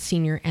Ronald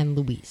Sr. and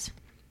Louise.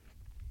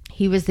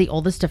 He was the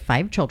oldest of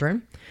 5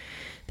 children.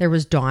 There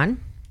was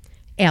Dawn,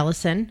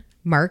 Allison,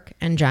 Mark,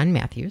 and John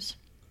Matthews.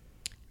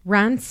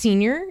 Ron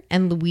Sr.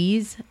 and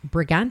Louise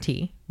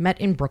Briganti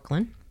met in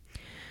Brooklyn.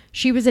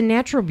 She was a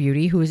natural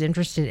beauty who was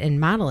interested in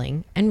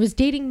modeling and was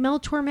dating Mel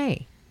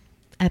Torme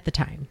at the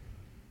time.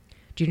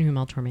 Do you know who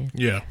Mel Torme is?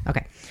 Yeah.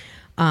 Okay.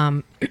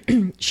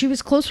 She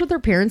was close with her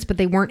parents, but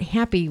they weren't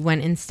happy when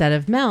instead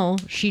of Mel,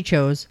 she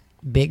chose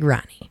Big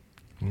Ronnie.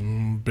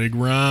 Big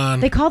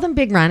Ron. They called him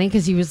Big Ronnie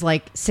because he was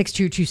like 6'2",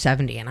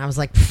 270. And I was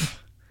like,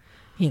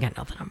 he ain't got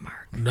nothing on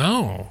Mark.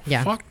 No.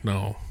 Yeah. Fuck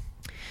no.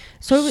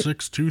 So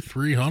 6'2",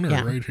 300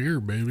 right here,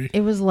 baby.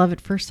 It was love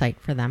at first sight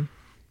for them.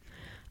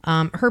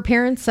 Her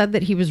parents said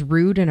that he was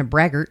rude and a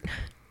braggart,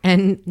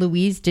 and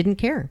Louise didn't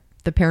care.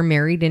 The pair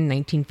married in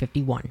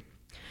 1951.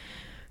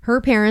 Her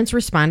parents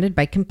responded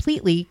by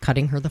completely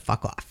cutting her the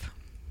fuck off.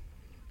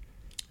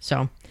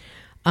 So,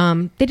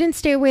 they didn't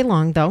stay away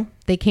long, though.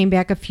 They came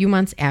back a few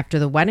months after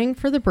the wedding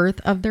for the birth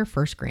of their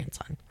first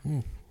grandson.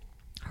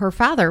 Her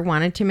father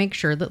wanted to make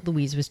sure that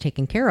Louise was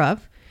taken care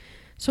of,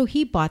 so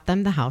he bought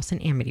them the house in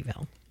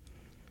Amityville.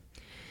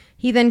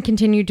 He then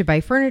continued to buy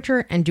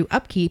furniture and do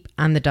upkeep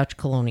on the Dutch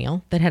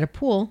Colonial that had a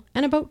pool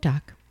and a boat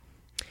dock.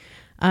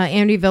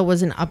 Amityville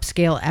was an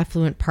upscale,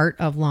 affluent part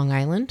of Long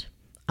Island.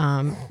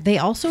 They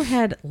also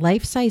had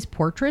life-size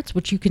portraits,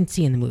 which you can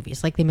see in the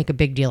movies. Like, they make a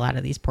big deal out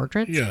of these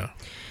portraits. Yeah.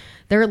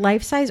 They're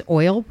life-size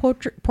oil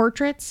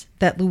portraits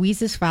that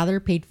Louise's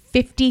father paid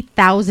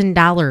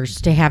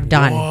 $50,000 to have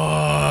done.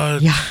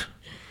 What?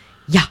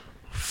 Yeah.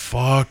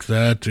 Fuck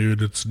that,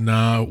 dude. It's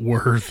not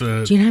worth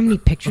it. Do you know how many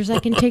pictures I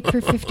can take for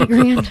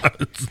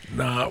 $50,000? It's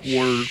not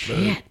worth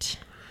it.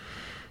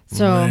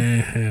 So,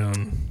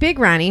 Man. Big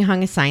Ronnie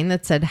hung a sign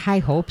that said high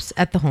hopes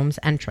at the home's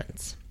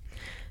entrance.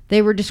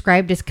 They were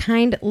described as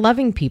kind,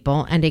 loving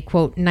people and a,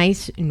 quote,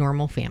 nice,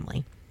 normal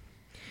family.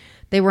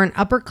 They were an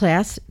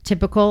upper-class,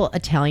 typical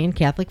Italian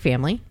Catholic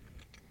family.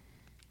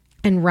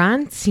 And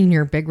Ron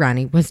Sr., Big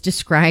Ronnie, was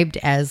described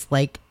as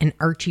like an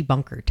Archie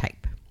Bunker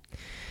type.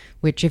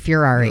 Which, if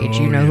you're our age,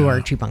 you know who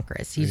Archie Bunker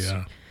is. He's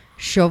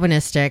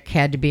chauvinistic,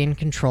 had to be in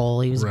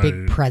control. He was a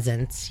big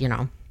presence, you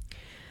know.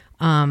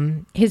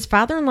 His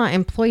father-in-law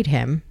employed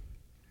him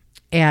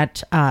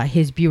at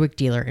his Buick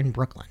dealer in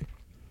Brooklyn.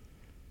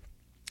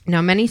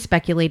 Now, many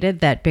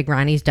speculated that Big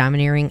Ronnie's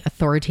domineering,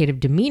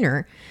 authoritative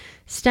demeanor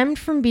stemmed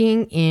from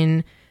being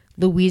in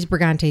Louise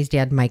Brigante's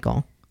dad,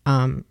 Michael,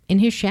 in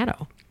his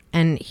shadow.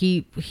 And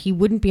he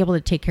wouldn't be able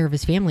to take care of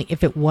his family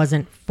if it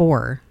wasn't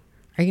for...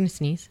 Are you going to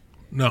sneeze?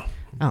 No,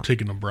 I'm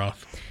taking a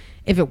breath.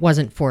 If it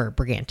wasn't for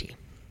Brigante.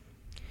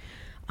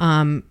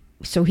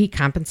 So he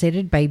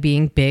compensated by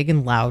being big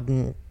and loud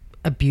and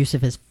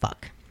abusive as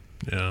fuck.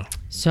 Yeah.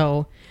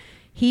 So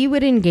he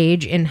would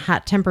engage in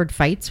hot-tempered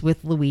fights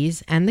with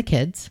Louise and the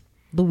kids,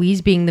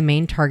 Louise being the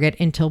main target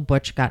until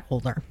Butch got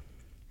older.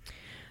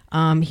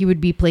 He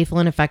would be playful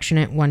and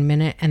affectionate 1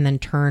 minute and then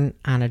turn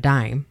on a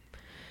dime.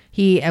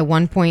 He, at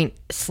one point,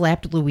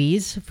 slapped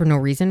Louise for no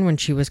reason when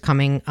she was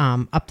coming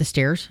up the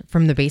stairs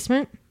from the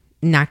basement,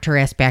 knocked her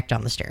ass back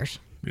down the stairs.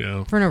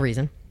 Yeah. For no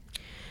reason.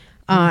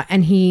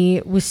 And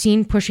he was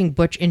seen pushing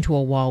Butch into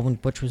a wall when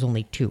Butch was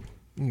only 2.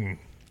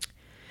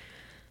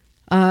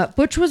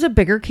 Butch was a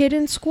bigger kid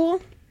in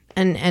school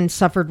and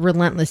suffered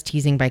relentless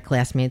teasing by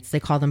classmates. They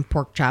called him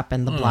Pork Chop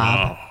and the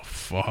Blob. Oh,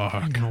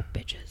 fuck. No,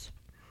 bitches.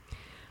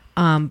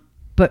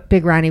 But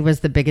Big Ronnie was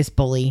the biggest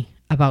bully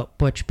about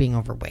Butch being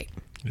overweight.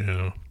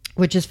 Yeah.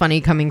 Which is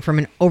funny coming from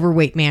an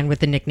overweight man with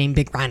the nickname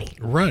Big Ronnie.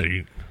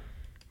 Right.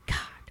 God.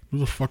 Who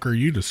the fuck are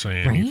you to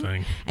say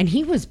anything? And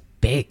he was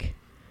big.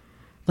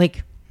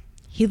 Like,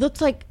 he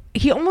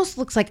almost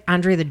looks like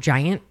Andre the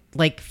Giant,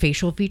 like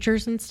facial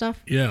features and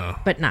stuff. Yeah.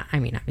 But not, I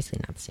mean, obviously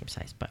not the same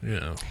size, but.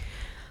 Yeah.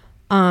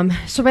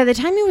 So by the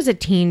time he was a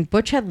teen,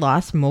 Butch had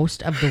lost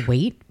most of the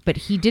weight, but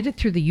he did it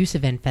through the use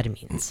of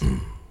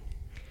amphetamines.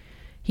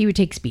 He would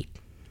take speed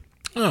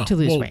to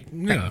lose weight.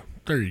 Yeah, right.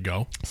 There you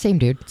go. Same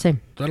dude,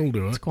 same. That'll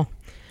do it. It's cool.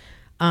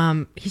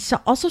 He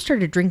also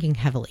started drinking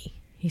heavily.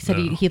 He said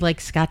he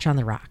liked scotch on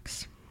the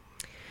rocks.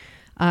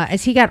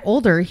 As he got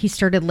older, he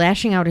started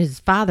lashing out at his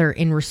father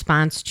in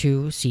response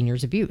to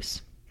Senior's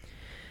abuse.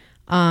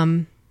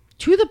 To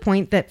the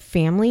point that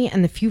family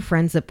and the few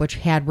friends that Butch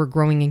had were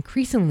growing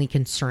increasingly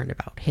concerned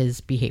about his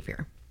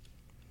behavior.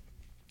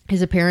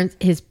 His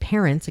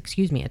parents,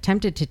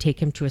 attempted to take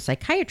him to a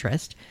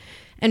psychiatrist,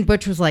 and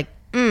Butch was like,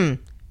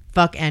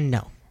 fuck and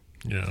no.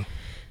 Yeah.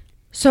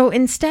 So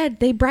instead,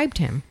 they bribed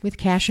him with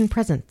cash and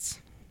presents,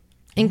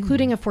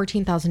 including a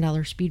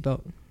 $14,000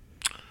 speedboat.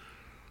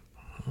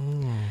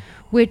 Oh.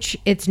 Which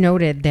it's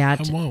noted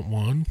that I want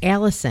one.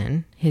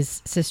 Allison,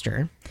 his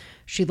sister,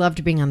 she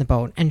loved being on the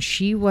boat, and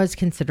she was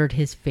considered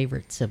his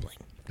favorite sibling.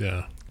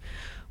 Yeah.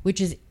 Which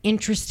is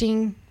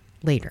interesting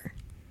later.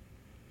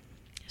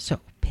 So,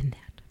 pin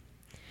that.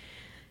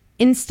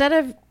 Instead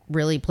of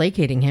really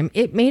placating him,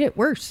 it made it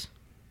worse.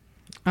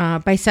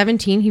 By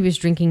 17, he was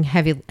drinking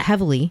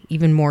heavily,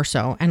 even more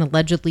so, and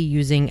allegedly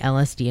using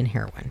LSD and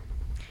heroin.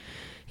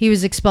 He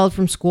was expelled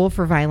from school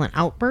for violent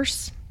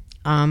outbursts.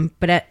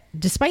 But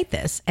despite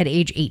this, at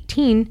age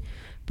 18,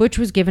 Butch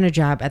was given a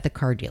job at the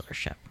car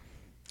dealership.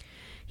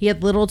 He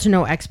had little to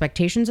no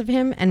expectations of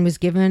him and was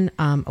given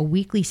a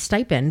weekly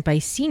stipend by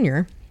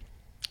Senior,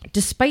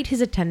 despite his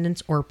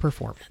attendance or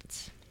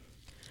performance.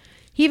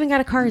 He even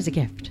got a car as a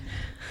gift.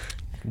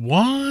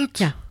 What?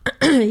 Yeah.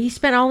 He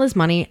spent all his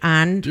money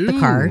on the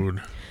car.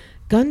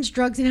 Guns,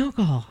 drugs, and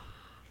alcohol.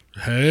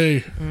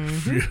 Hey,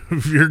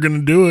 if you're going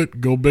to do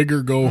it, go big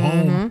or go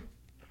home.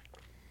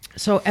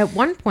 So at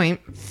one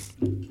point,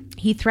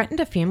 he threatened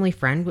a family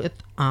friend with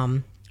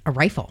a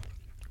rifle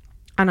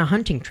on a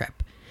hunting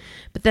trip.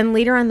 But then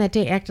later on that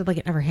day acted like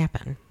it never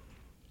happened.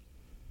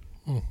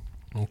 Oh,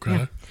 okay.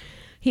 Yeah.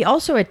 He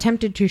also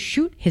attempted to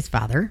shoot his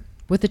father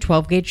with a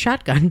 12-gauge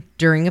shotgun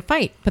during a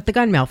fight, but the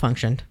gun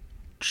malfunctioned.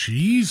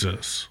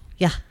 Jesus.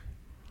 Yeah.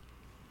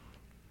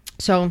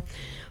 So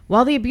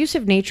while the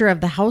abusive nature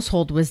of the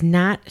household was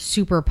not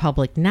super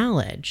public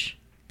knowledge,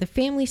 the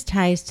family's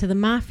ties to the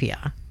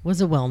mafia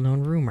was a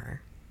well-known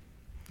rumor.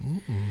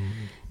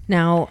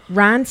 Now,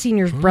 Ron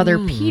Sr.'s brother,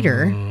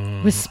 Peter,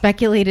 was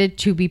speculated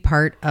to be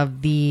part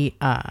of the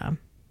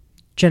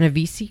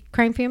Genovese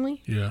crime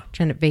family. Yeah.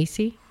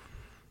 Genovese.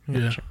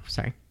 Sure.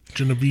 Sorry.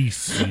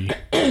 Genovese.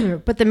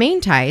 But the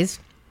main ties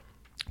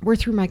were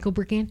through Michael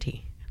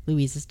Briganti,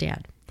 Louise's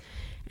dad,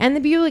 and the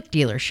Buick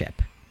dealership.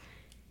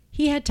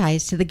 He had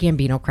ties to the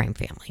Gambino crime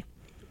family.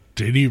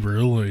 Did he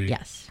really?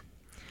 Yes.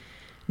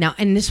 Now,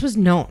 and this was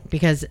known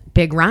because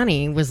Big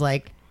Ronnie was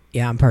like,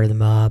 yeah, I'm part of the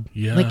mob.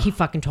 Yeah. Like, he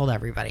fucking told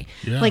everybody.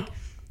 Yeah. Like,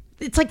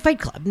 it's like Fight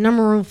Club.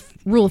 Number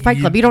rule of Fight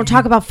Club. You don't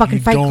talk about fucking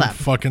Fight Club. You don't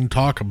fucking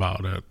talk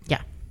about it.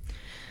 Yeah.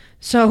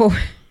 So...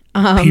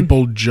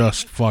 people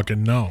just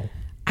fucking know.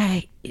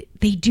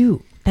 They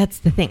do. That's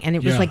the thing. And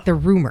it was like the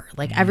rumor.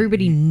 Like,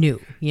 everybody knew,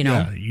 you know?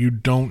 Yeah, you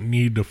don't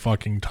need to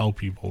fucking tell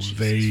people.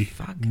 They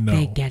know.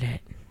 They get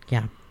it.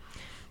 Yeah.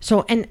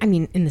 So, and I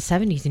mean, in the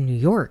 70s in New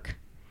York,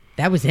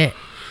 that was it.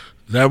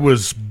 That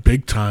was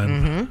big time.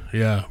 Mm-hmm.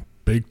 Yeah,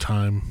 big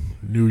time.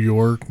 New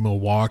York,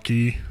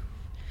 Milwaukee.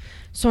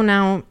 So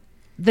now,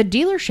 the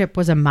dealership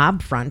was a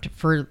mob front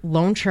for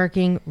loan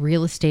sharking,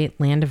 real estate,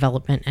 land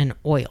development, and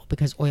oil,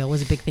 because oil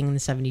was a big thing in the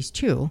 70s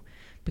too,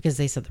 because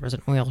they said there was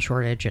an oil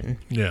shortage and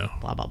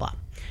blah, blah, blah.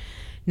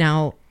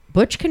 Now,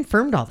 Butch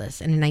confirmed all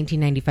this in a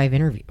 1995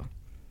 interview,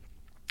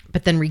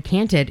 but then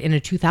recanted in a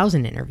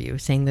 2000 interview,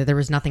 saying that there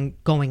was nothing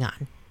going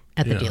on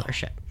at the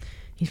dealership.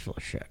 He's full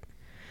of shit.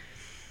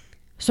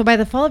 So by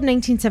the fall of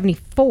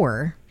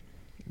 1974,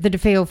 the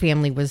Defeo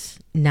family was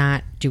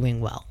not doing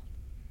well.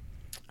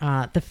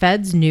 The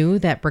feds knew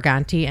that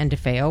Briganti and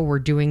Defeo were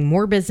doing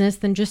more business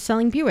than just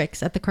selling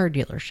Buicks at the car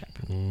dealership.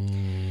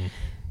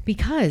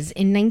 Because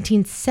in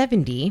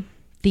 1970,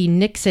 the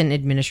Nixon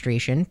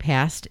administration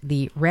passed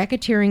the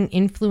Racketeering,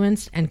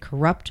 Influenced, and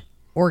Corrupt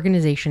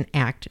Organization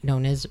Act,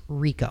 known as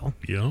RICO.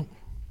 Yeah.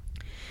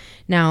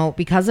 Now,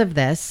 because of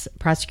this,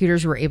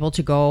 prosecutors were able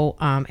to go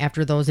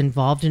after those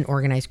involved in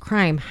organized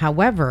crime.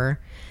 However,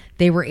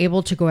 they were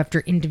able to go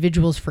after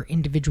individuals for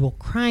individual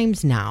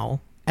crimes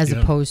now, as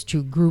opposed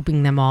to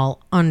grouping them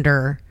all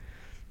under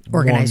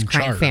organized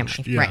crime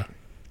family. Yeah. Right.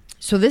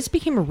 So this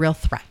became a real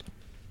threat.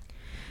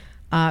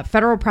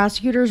 Federal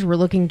prosecutors were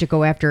looking to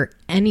go after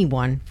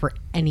anyone for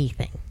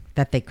anything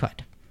that they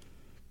could.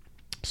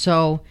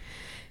 So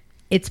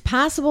it's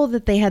possible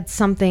that they had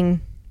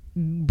something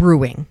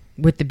brewing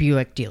with the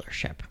Buick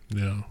dealership.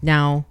 Yeah.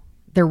 Now,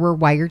 there were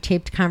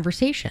wiretaped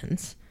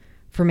conversations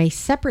from a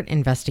separate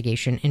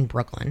investigation in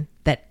Brooklyn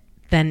that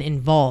then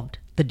involved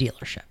the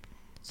dealership.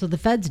 So the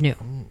feds knew.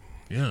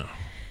 Yeah.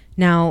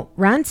 Now,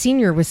 Ron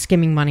Sr. was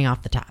skimming money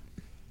off the top.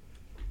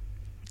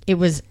 It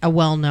was a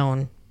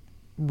well-known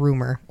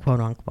rumor, quote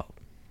unquote.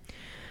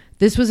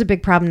 This was a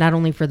big problem not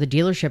only for the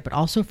dealership, but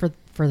also for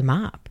the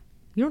mob.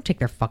 You don't take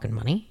their fucking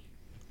money.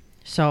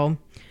 So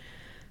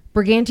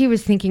Briganti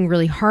was thinking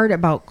really hard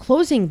about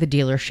closing the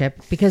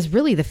dealership because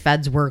really the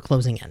feds were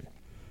closing in.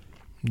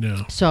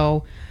 Yeah.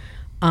 So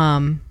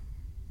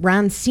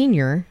Ron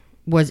Sr.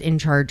 was in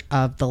charge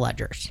of the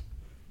ledgers.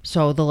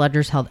 So the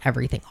ledgers held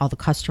everything, all the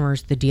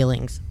customers, the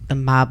dealings, the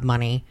mob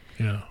money,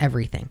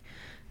 everything.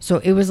 So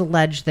it was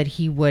alleged that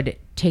he would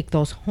take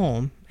those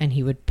home and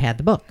he would pad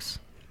the books,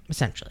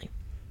 essentially.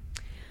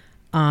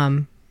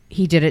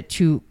 He did it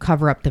to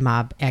cover up the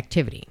mob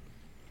activity.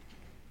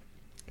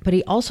 But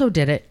he also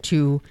did it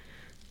to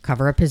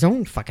cover up his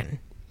own fucking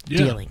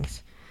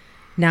dealings.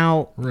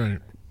 Now,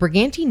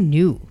 Briganti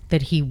knew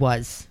that he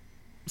was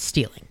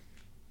stealing.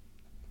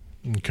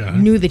 Okay.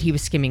 Knew that he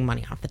was skimming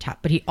money off the top.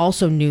 But he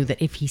also knew that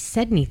if he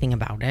said anything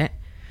about it,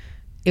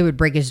 it would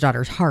break his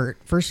daughter's heart,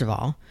 first of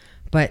all.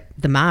 But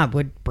the mob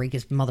would break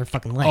his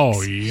motherfucking legs.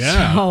 Oh,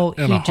 yeah. So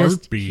in a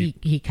heartbeat.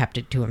 He kept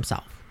it to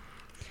himself.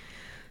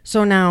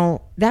 So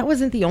now, that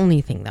wasn't the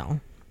only thing, though.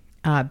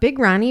 Big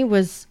Ronnie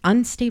was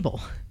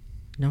unstable.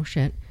 No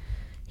shit.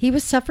 He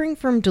was suffering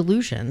from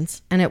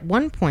delusions, and at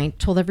one point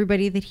told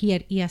everybody that he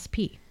had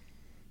ESP.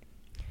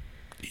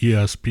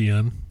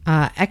 ESPN.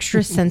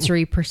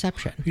 Extrasensory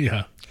perception.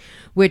 Yeah.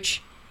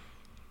 Which,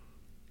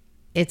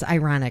 it's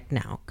ironic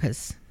now,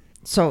 because...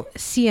 So,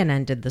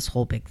 CNN did this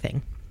whole big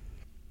thing.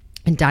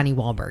 And Donnie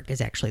Wahlberg is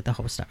actually the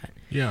host of it.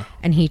 Yeah.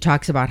 And he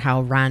talks about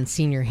how Ron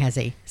Sr. has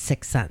a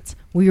sixth sense.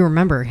 We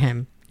remember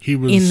him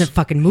in the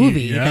fucking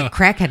movie, the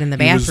crackhead in the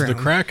bathroom. He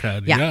was the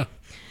crackhead,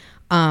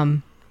 yeah.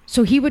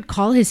 So he would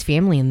call his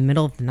family in the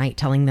middle of the night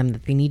telling them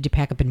that they need to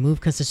pack up and move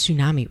because a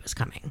tsunami was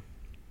coming.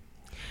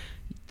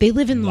 They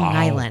live in Long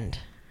Island.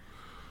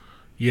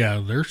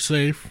 Yeah, they're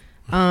safe.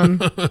 No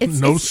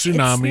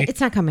tsunami. It's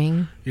not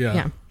coming.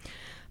 Yeah.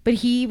 But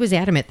he was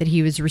adamant that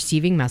he was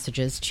receiving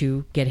messages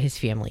to get his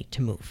family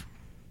to move.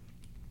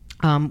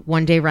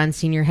 One day, Ron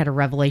Sr. had a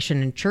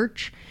revelation in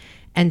church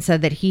and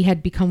said that he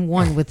had become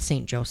one with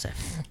St.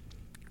 Joseph.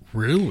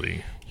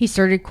 Really? He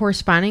started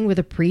corresponding with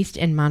a priest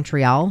in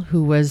Montreal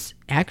who was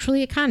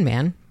actually a con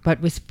man,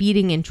 but was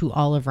feeding into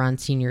all of Ron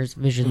Sr.'s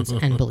visions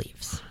and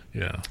beliefs.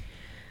 Yeah.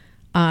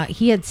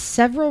 He had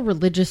several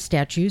religious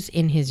statues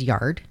in his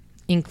yard,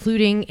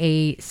 including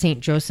a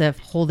St. Joseph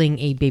holding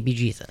a baby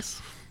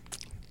Jesus.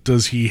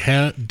 Did he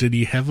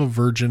have a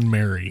Virgin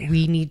Mary?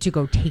 We need to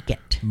go take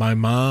it. My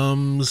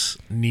mom's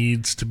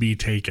needs to be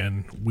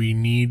taken. We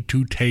need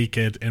to take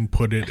it and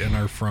put it in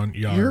our front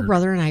yard. Your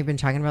brother and I have been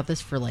talking about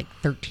this for like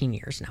 13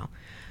 years now.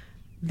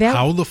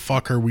 How the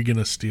fuck are we going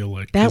to steal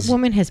it? That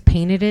woman has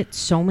painted it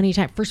so many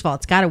times. First of all,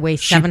 it's got to weigh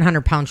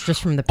 700 pounds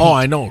just from the paint. Oh,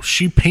 I know.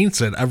 She paints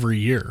it every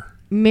year.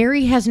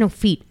 Mary has no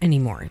feet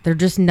anymore. They're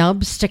just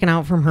nubs sticking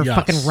out from her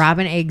fucking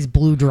robin eggs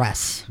blue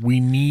dress. We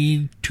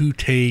need to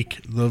take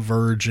the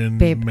Virgin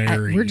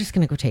Mary. We're just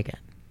going to go take it.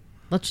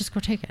 Let's just go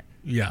take it.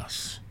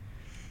 Yes.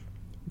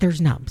 There's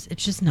nubs.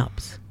 It's just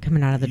nubs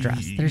coming out of the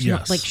dress. There's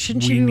no, like,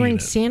 shouldn't she be wearing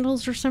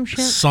sandals or some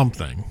shit?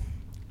 Something.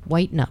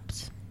 White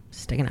nubs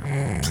sticking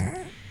out.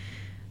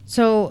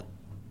 So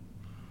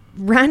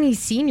Ronnie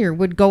Sr.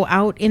 would go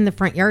out in the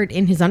front yard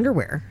in his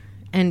underwear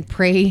and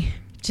pray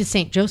to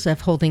St.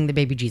 Joseph holding the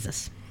baby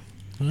Jesus.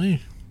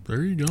 Hey,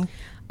 there you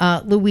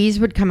go. Louise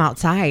would come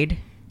outside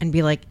and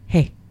be like,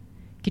 hey,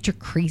 get your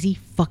crazy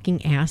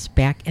fucking ass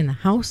back in the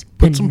house.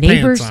 Put some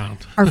neighbors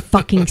pants on. are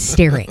fucking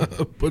staring.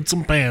 Put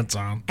some pants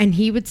on. And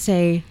he would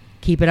say,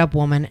 keep it up,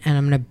 woman, and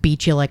I'm going to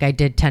beat you like I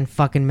did 10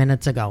 fucking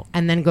minutes ago.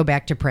 And then go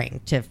back to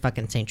praying to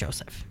fucking St.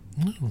 Joseph,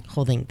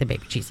 holding the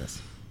baby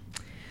Jesus.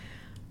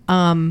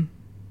 So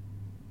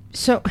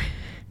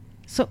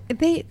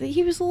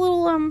he was a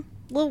little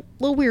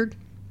weird.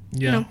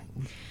 Yeah, you know?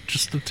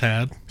 Just a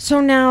tad. So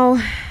now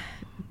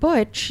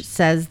Butch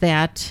says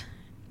that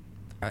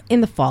in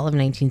the fall of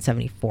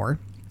 1974,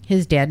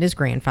 his dad and his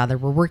grandfather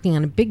were working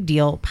on a big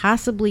deal,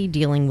 possibly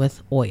dealing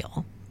with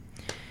oil.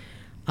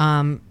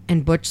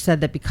 And Butch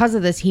said that because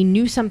of this, he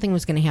knew something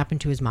was going to happen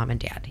to his mom and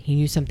dad. He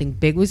knew something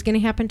big was going to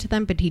happen to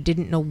them, but he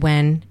didn't know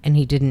when and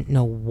he didn't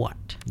know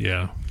what.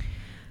 Yeah.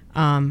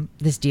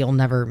 This deal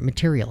never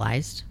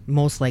materialized,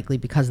 most likely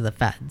because of the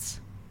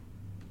feds.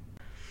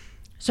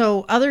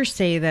 So others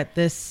say that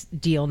this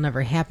deal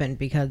never happened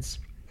because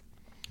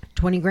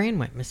 20 grand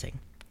went missing.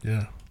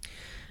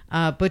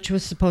 Yeah. Butch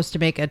was supposed to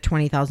make a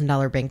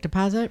 $20,000 bank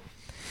deposit,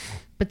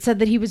 but said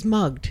that he was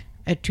mugged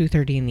at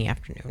 2:30 in the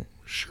afternoon.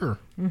 Sure.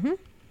 Mm-hmm.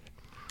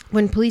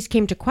 When police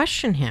came to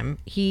question him,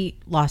 he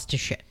lost his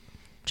shit.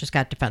 Just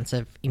got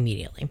defensive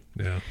immediately.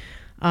 Yeah.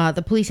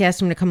 The police asked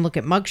him to come look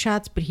at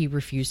mugshots, but he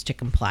refused to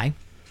comply.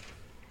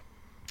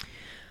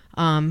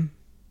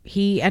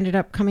 He ended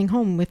up coming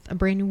home with a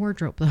brand new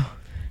wardrobe, though.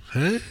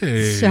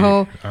 Hey.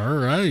 So, all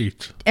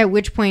right. At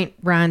which point,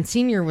 Ron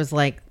Sr. was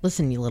like,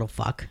 listen, you little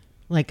fuck.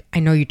 Like, I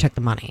know you took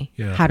the money.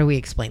 Yeah. How do we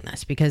explain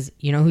this? Because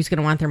you know who's going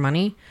to want their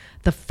money?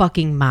 The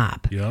fucking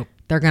mob. Yep.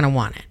 They're going to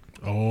want it.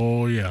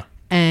 Oh, yeah.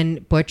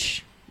 And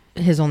Butch,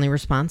 his only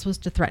response was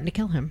to threaten to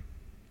kill him.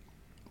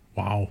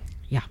 Wow.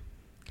 Yeah.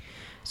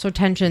 So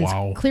tensions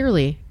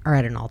clearly are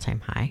at an all-time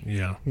high.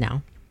 Yeah.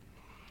 Now.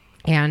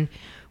 And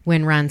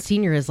when Ron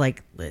Sr. is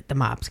like, the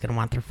mob's going to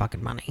want their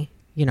fucking money,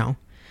 you know,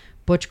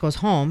 Butch goes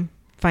home,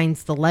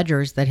 finds the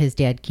ledgers that his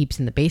dad keeps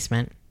in the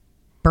basement,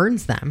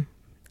 burns them,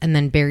 and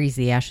then buries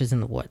the ashes in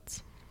the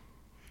woods.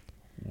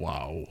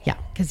 Wow. Yeah,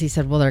 because he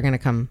said, well, they're going to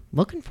come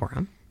looking for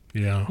him.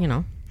 Yeah. You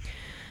know.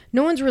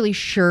 No one's really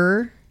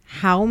sure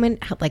how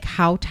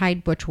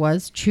tied Butch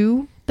was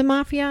to the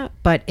mafia,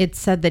 but it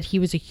said that he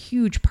was a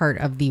huge part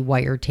of the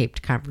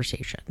wiretapped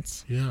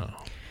conversations. Yeah.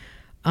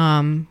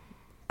 And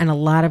a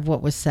lot of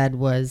what was said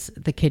was,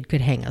 the kid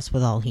could hang us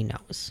with all he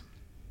knows.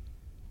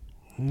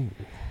 Ooh.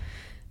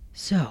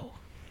 So.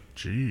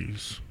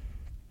 Jeez.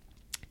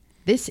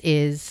 This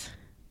is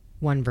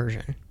one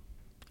version.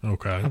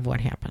 Okay. Of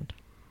what happened.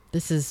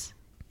 This is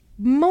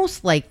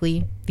most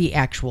likely the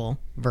actual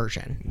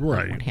version of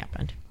what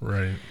happened.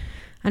 Right.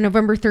 On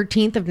November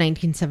 13th of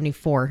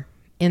 1974,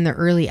 in the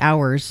early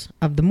hours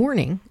of the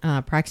morning,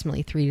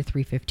 approximately 3 to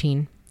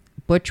 3:15,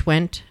 Butch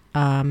went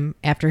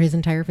after his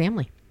entire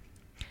family.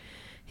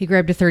 He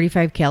grabbed a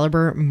 .35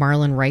 caliber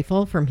Marlin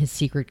rifle from his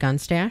secret gun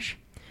stash,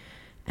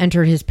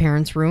 entered his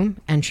parents' room,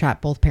 and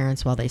shot both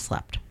parents while they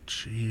slept.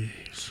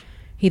 Jeez.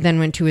 He then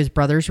went to his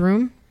brother's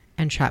room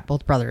and shot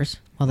both brothers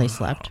while they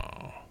slept,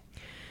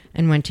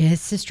 and went to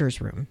his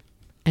sister's room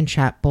and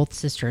shot both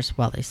sisters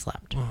while they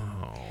slept.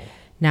 Oh.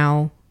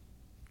 Now,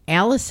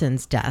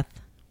 Allison's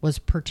death was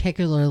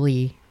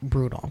particularly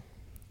brutal.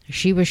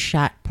 She was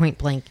shot point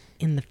blank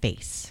in the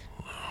face,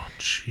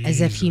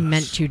 as if he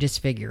meant to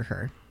disfigure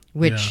her,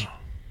 which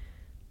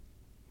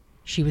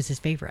she was his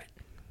favorite.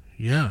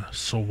 Yeah,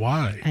 so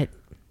why? I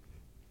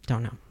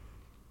don't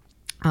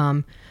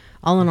know.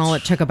 All in all,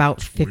 it took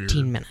about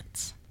 15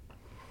 minutes.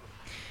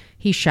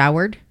 He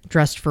showered,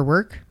 dressed for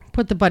work,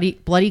 put the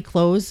bloody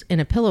clothes in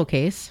a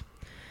pillowcase,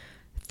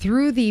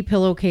 threw the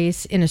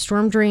pillowcase in a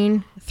storm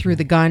drain, threw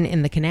the gun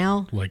in the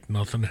canal. Like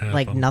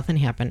nothing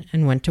happened.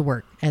 And went to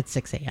work at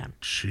 6 a.m.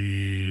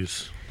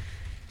 Jeez.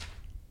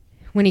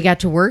 When he got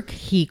to work,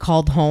 he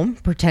called home,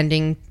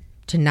 pretending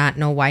to not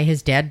know why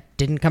his dad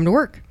didn't come to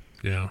work.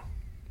 Yeah.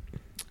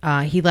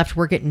 He left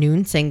work at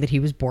noon, saying that he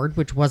was bored,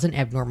 which wasn't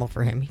abnormal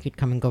for him. He could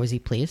come and go as he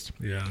pleased.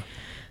 Yeah.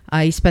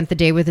 He spent the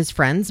day with his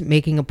friends,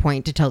 making a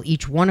point to tell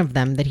each one of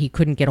them that he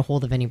couldn't get a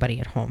hold of anybody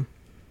at home.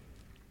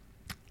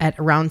 At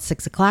around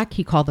 6 o'clock,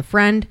 he called a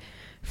friend,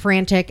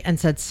 frantic, and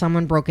said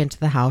someone broke into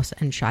the house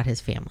and shot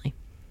his family.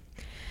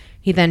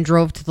 He then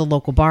drove to the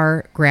local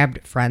bar,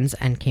 grabbed friends,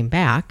 and came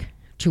back,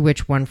 to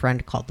which one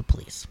friend called the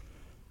police.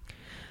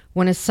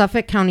 When a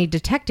Suffolk County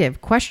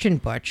detective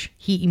questioned Butch,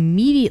 he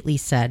immediately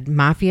said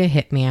mafia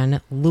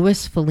hitman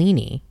Louis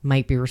Fellini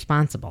might be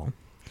responsible.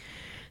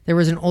 There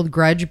was an old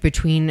grudge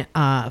between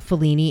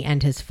Fellini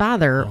and his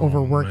father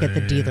over work at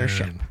the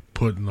dealership.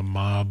 Putting the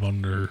mob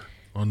under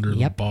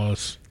the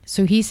bus.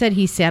 So he said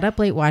he sat up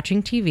late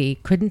watching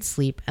TV, couldn't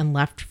sleep, and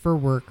left for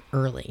work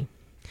early.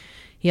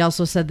 He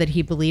also said that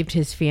he believed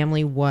his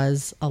family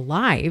was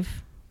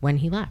alive when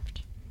he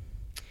left.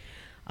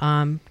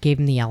 Gave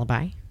him the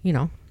alibi, you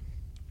know.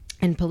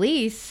 And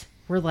police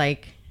were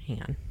like,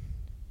 hang on.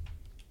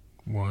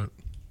 What?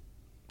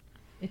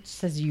 It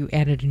says you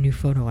added a new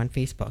photo on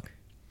Facebook.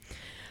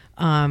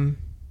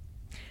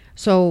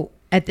 So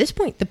at this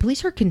point, the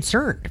police are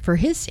concerned for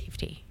his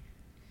safety.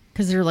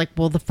 Because they're like,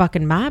 well, the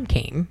fucking mob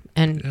came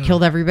and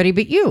killed everybody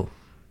but you.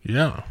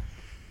 Yeah.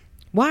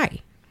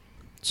 Why?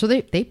 So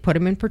they put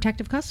him in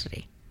protective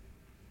custody.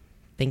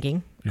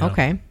 Thinking,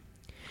 okay.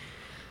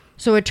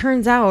 So it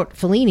turns out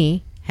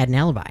Fellini had an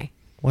alibi.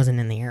 Wasn't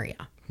in the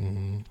area.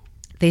 Mm-hmm.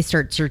 They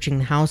start searching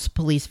the house.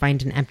 Police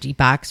find an empty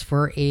box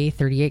for a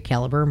 .38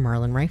 caliber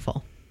Marlin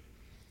rifle.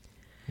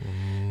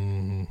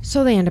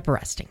 So they end up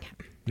arresting him.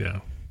 Yeah.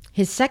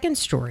 His second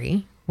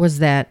story was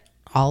that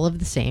all of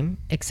the same,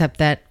 except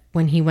that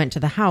when he went to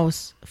the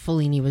house,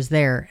 Fellini was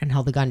there and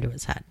held a gun to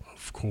his head.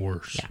 Of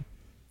course. Yeah.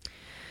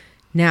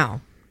 Now,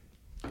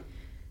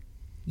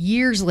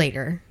 years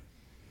later,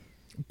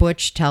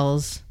 Butch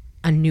tells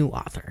a new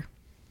author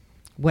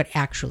what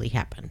actually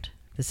happened.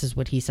 This is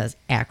what he says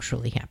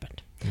actually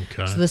happened.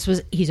 Okay.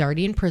 So he's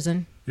already in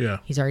prison. Yeah.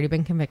 He's already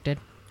been convicted.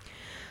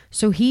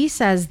 So he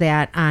says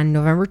that on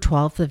November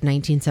 12th of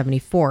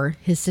 1974,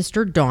 his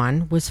sister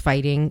Dawn was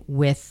fighting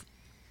with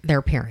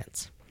their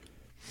parents.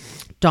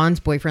 Dawn's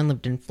boyfriend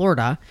lived in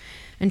Florida,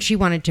 and she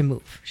wanted to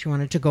move. She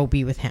wanted to go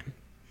be with him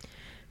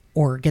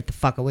or get the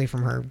fuck away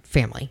from her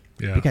family.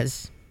 Yeah.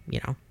 Because,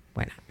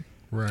 why not?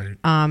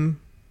 Right.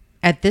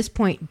 At this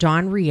point,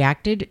 Dawn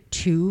reacted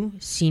to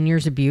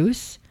Senior's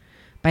abuse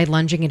by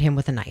lunging at him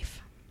with a knife.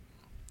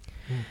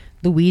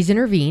 Louise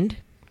intervened,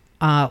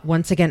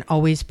 once again,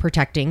 always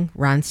protecting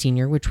Ron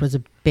Sr., which was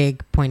a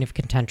big point of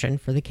contention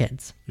for the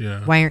kids.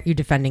 Yeah. Why aren't you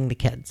defending the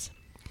kids?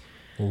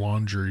 The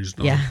laundry's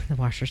done. Yeah, the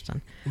washer's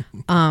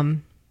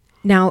done.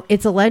 Now,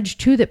 it's alleged,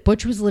 too, that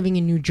Butch was living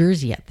in New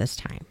Jersey at this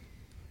time.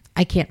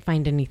 I can't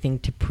find anything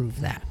to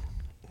prove that.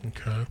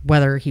 Okay.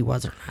 Whether he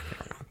was or not, I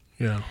don't know.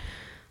 Yeah.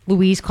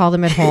 Louise called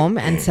him at home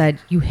and said,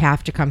 you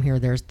have to come here.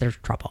 There's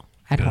trouble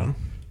at home.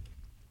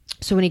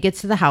 So when he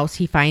gets to the house,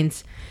 he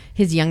finds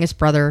his youngest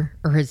brother,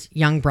 or his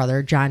young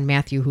brother, John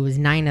Matthew, who was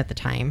 9 at the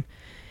time,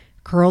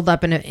 curled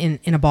up in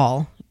a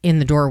ball in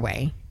the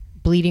doorway,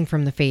 bleeding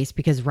from the face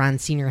because Ron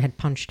Sr. had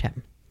punched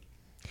him.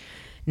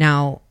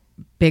 Now,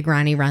 Big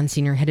Ron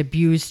Sr. had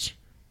abused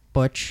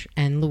Butch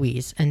and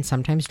Louise and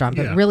sometimes Dawn,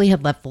 but really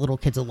had left the little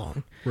kids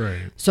alone. Right.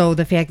 So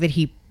the fact that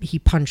he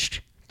punched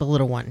the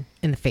little one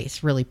in the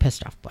face really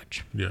pissed off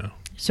Butch. Yeah.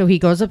 So he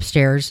goes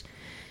upstairs.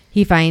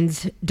 He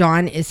finds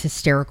Dawn is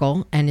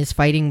hysterical and is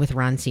fighting with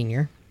Ron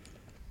Sr.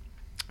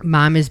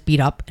 Mom is beat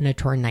up in a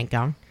torn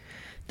nightgown.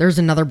 There's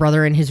another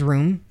brother in his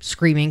room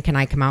screaming, "Can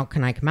I come out?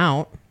 Can I come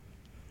out?"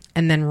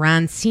 And then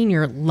Ron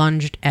Sr.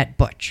 lunged at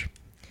Butch.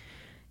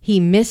 He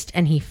missed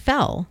and he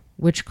fell,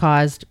 which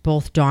caused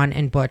both Dawn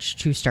and Butch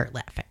to start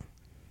laughing.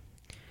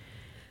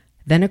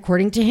 Then,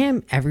 according to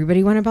him,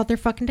 everybody went about their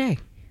fucking day.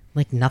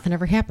 Like nothing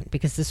ever happened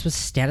because this was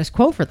status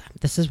quo for them.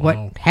 This is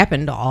what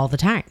happened all the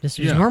time. This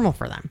was normal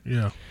for them.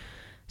 Yeah.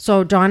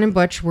 So Dawn and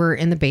Butch were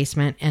in the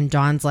basement and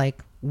Dawn's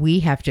like, we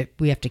have to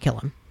kill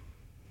him.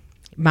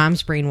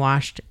 Mom's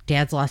brainwashed.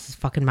 Dad's lost his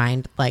fucking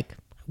mind. Like,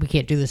 we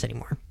can't do this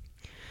anymore.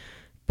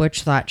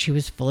 Butch thought she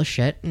was full of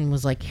shit and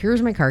was like,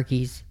 here's my car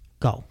keys.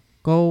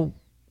 Go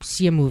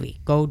see a movie.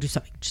 Go do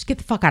something. Just get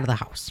the fuck out of the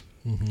house.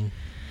 Mm-hmm.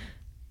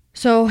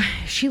 So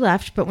she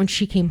left, but when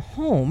she came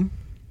home,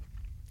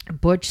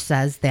 Butch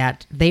says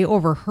that they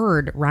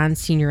overheard Ron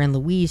Sr. and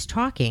Louise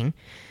talking,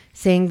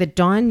 saying that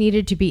Dawn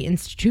needed to be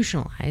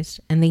institutionalized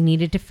and they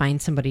needed to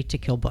find somebody to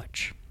kill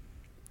Butch.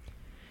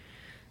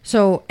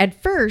 So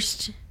at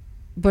first,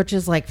 Butch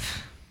is like,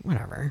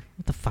 whatever,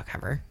 what the fuck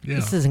ever. Yeah.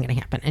 This isn't going to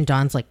happen. And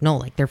Dawn's like, no,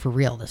 like they're for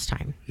real this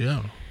time.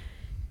 Yeah.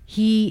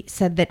 He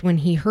said that when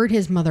he heard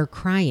his mother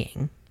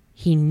crying,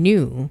 he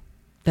knew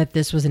that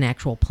this was an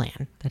actual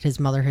plan, that his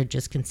mother had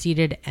just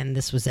conceded and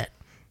this was it.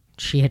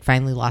 She had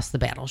finally lost the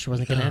battle. She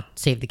wasn't going to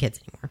save the kids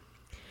anymore.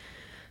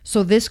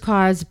 So this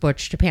caused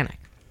Butch to panic.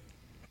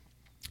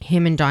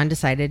 Him and Dawn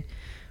decided,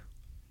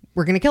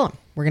 we're going to kill him.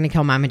 We're going to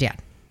kill Mom and Dad.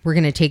 We're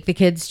going to take the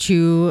kids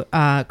to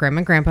Grandma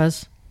and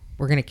Grandpa's.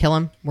 We're going to kill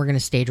him. We're going to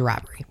stage a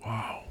robbery.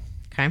 Wow.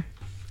 Okay.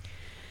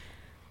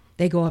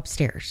 They go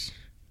upstairs.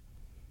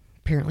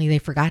 Apparently they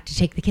forgot to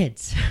take the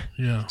kids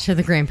to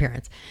the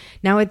grandparents.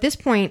 Now at this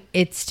point,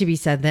 it's to be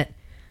said that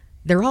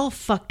they're all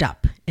fucked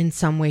up in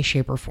some way,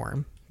 shape, or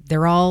form.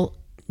 They're all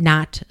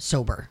not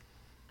sober.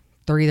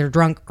 They're either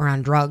drunk or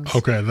on drugs.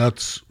 Okay,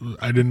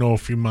 I didn't know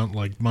if you meant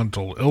like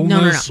mental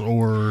illness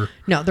or...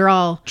 No, they're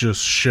all...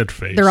 Just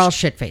shit-faced. They're all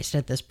shit-faced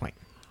at this point.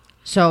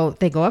 So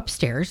they go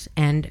upstairs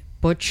and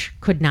Butch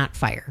could not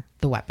fire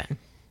the weapon.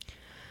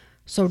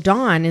 So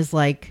Dawn is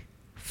like,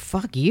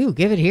 fuck you,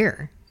 give it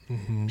here.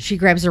 Mm-hmm. She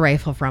grabs the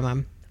rifle from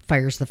him,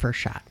 fires the first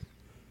shot.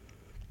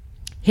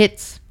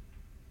 Hits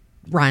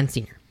Ron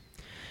Sr.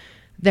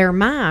 Their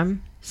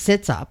mom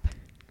sits up,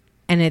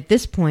 and at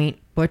this point,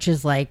 Butch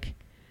is like,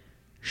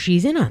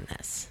 she's in on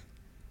this.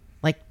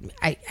 Like,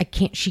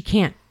 she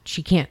can't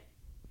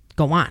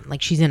go on.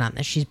 Like, she's in on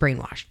this. She's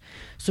brainwashed.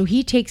 So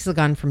he takes the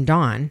gun from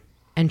Dawn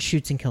and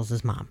shoots and kills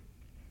his mom.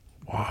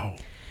 Wow.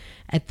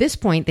 At this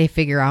point, they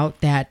figure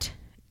out that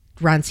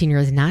Ron Sr.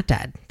 is not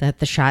dead, that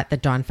the shot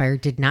that Dawn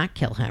fired did not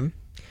kill him.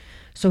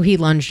 So he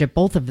lunged at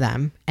both of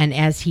them, and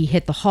as he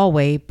hit the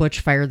hallway, Butch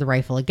fired the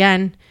rifle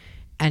again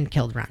and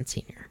killed Ron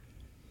Sr.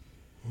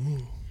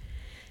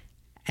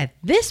 At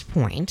this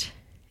point,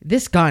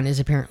 this gun is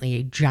apparently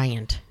a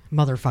giant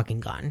motherfucking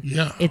gun.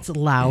 Yeah. It's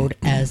loud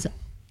as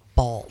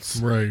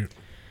balls. Right.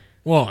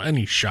 Well,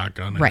 any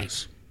shotgun right.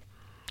 is.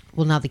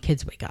 Well, now the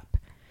kids wake up.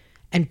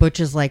 And Butch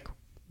is like,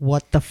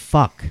 what the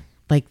fuck?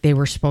 Like, they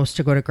were supposed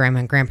to go to Grandma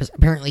and Grandpa's.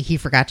 Apparently, he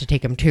forgot to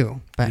take them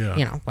too. But,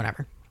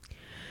 whatever.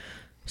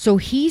 So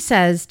he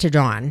says to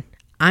Dawn,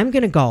 I'm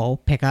going to go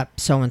pick up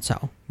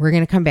so-and-so. We're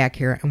going to come back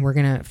here and we're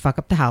going to fuck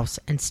up the house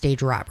and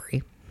stage a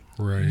robbery.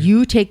 Right.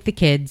 You take the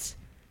kids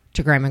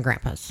to Grandma and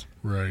Grandpa's.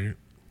 Right.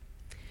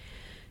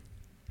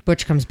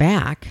 Butch comes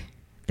back.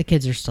 The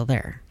kids are still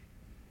there.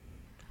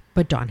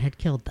 But Dawn had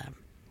killed them.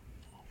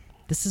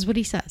 This is what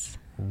he says.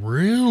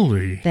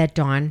 Really? That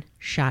Dawn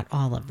shot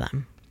all of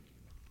them.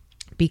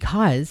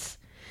 Because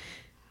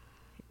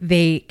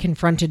they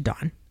confronted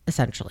Dawn,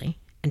 essentially.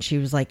 And she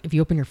was like, if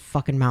you open your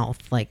fucking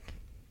mouth, like,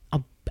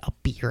 I'll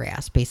beat your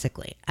ass,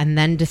 basically. And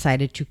then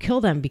decided to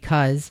kill them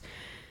because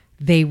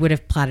they would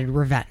have plotted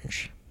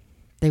revenge.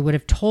 They would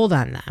have told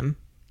on them,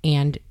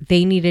 and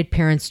they needed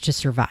parents to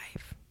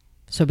survive.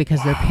 So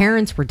because their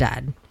parents were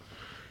dead,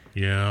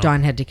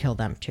 Dawn had to kill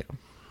them too.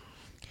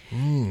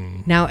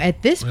 Now,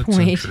 at this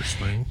point...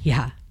 interesting.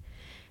 Yeah.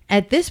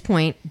 At this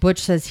point, Butch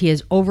says he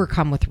is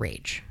overcome with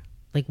rage.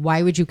 Like,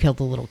 why would you kill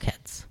the little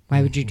kids?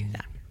 Why would you do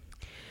that?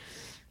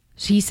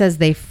 So he says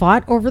they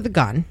fought over the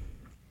gun.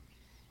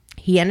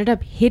 He ended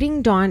up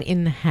hitting Dawn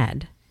in the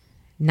head,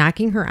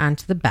 knocking her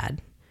onto the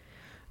bed,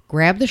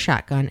 grabbed the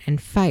shotgun,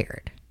 and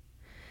fired.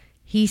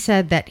 He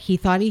said that he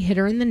thought he hit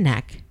her in the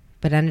neck,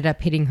 but ended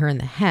up hitting her in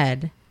the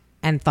head,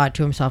 and thought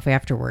to himself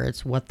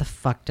afterwards, what the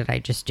fuck did I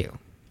just do?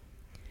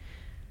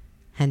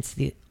 Hence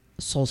the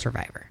sole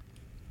survivor.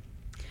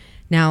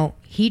 Now,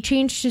 he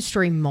changed his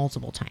story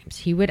multiple times.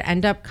 He would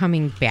end up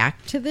coming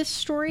back to this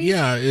story.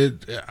 Yeah,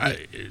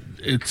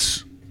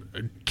 it's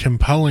a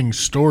compelling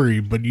story,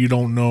 but you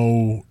don't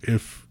know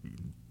if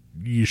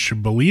you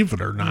should believe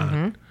it or not.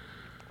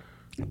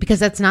 Mm-hmm. Because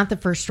that's not the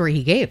first story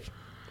he gave.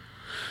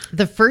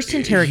 The first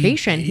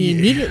interrogation, he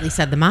immediately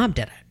said the mob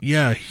did it.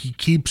 Yeah, he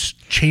keeps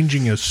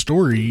changing his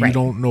story. Right. You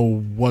don't know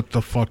what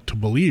the fuck to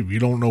believe. You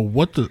don't know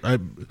what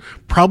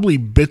probably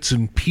bits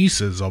and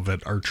pieces of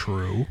it are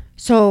true.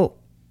 So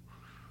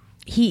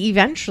he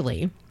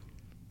eventually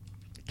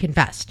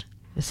confessed,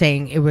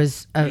 saying it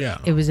was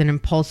an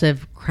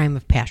impulsive crime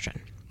of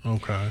passion.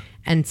 Okay.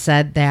 And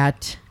said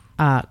that,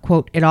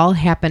 quote, it all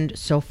happened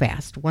so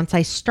fast. Once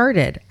I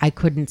started, I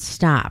couldn't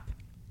stop.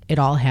 It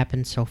all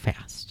happened so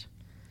fast.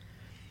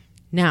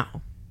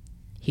 Now,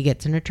 he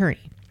gets an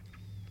attorney.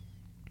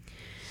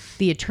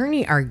 The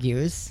attorney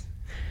argues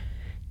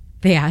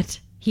that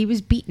he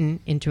was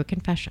beaten into a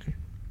confession.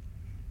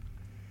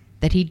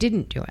 That he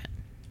didn't do it.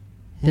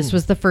 This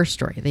was the first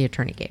story the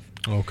attorney gave.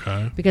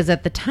 Okay. Because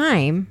at the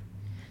time,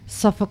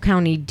 Suffolk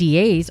County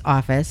DA's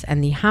office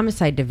and the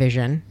homicide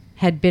division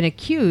had been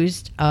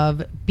accused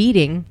of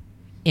beating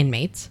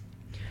inmates,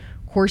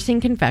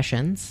 coercing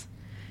confessions,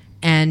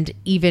 and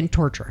even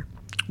torture.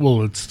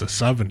 Well, it's the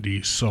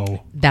 70s,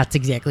 so... That's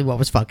exactly what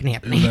was fucking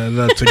happening.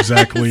 That's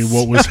exactly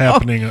what was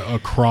happening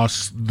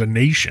across the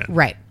nation.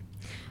 Right.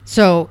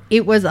 So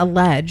it was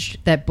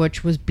alleged that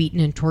Butch was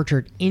beaten and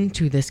tortured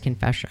into this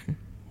confession.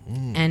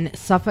 And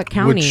Suffolk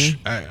County... Which,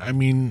 I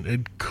mean,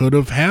 it could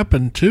have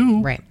happened,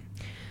 too. Right.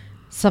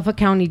 Suffolk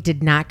County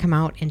did not come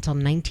out until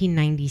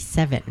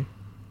 1997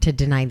 to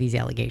deny these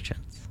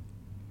allegations.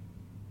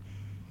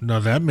 Now,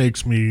 that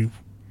makes me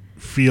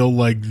feel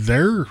like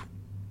they're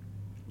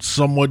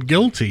somewhat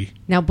guilty.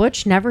 Now,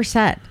 Butch never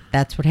said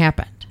that's what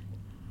happened.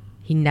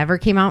 He never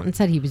came out and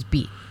said he was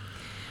beat.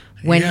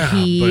 When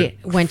he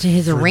went to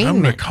his arraignment...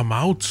 For them to come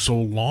out so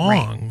long...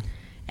 Right.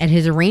 At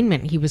his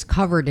arraignment, he was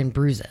covered in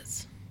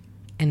bruises.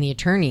 And the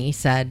attorney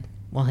said,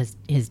 well,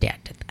 his dad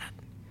did that.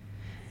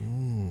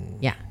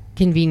 Yeah,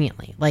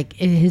 conveniently. Like,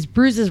 his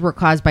bruises were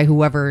caused by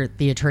whoever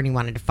the attorney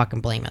wanted to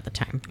fucking blame at the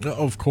time.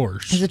 Of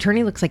course. His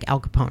attorney looks like Al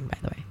Capone, by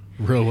the way.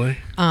 Really?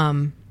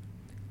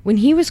 When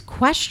he was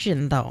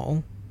questioned,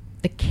 though,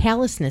 the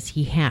callousness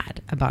he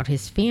had about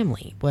his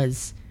family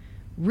was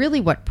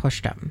really what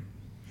pushed him.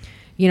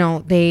 You know,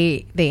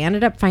 they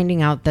ended up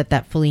finding out that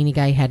Fellini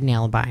guy had an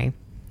alibi.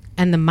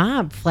 And the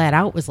mob flat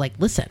out was like,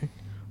 listen,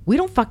 we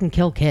don't fucking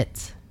kill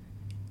kids.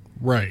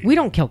 Right. We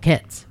don't kill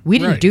kids. We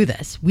didn't do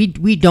this. We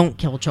don't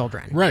kill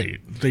children. Right.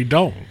 They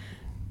don't.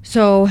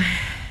 So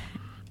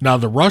now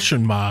the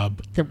Russian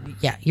mob,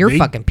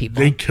 fucking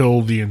people. They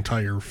kill the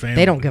entire family.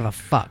 They don't give a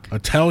fuck.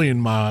 Italian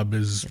mob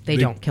is they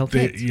don't kill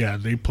kids.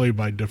 They play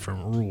by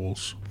different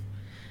rules.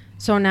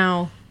 So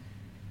now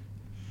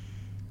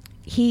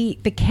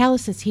the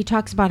callousness, he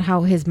talks about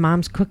how his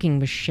mom's cooking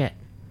was shit.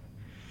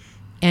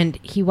 And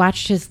he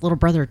watched his little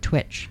brother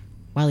twitch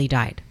while he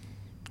died.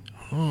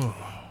 Oh.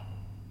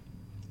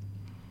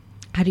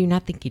 How do you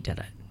not think he did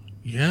it?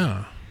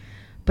 Yeah.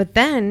 But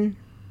then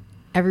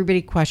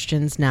everybody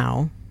questions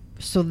now.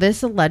 So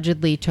this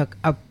allegedly took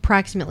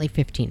approximately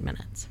 15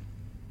 minutes.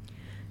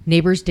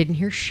 Neighbors didn't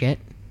hear shit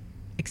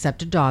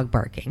except a dog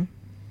barking.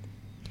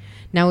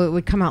 Now, it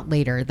would come out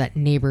later that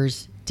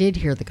neighbors did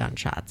hear the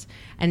gunshots.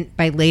 And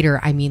by later,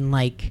 I mean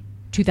like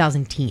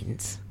 2000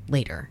 teens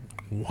later.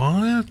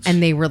 What?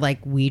 And they were like,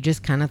 we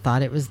just kind of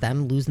thought it was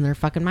them losing their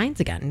fucking minds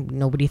again.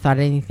 Nobody thought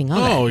anything of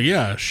it. Oh,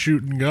 yeah.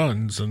 Shooting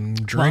guns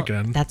and drinking.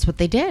 Well, that's what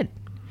they did.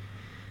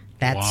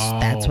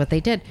 That's what they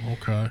did.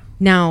 Okay.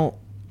 Now,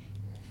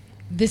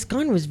 this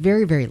gun was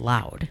very, very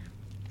loud.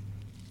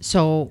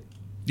 So...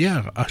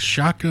 yeah, a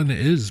shotgun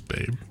is,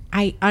 babe.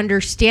 I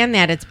understand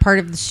that. It's part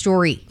of the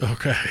story.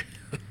 Okay.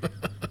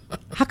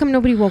 How come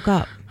nobody woke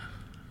up?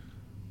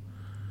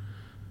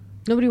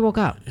 Nobody woke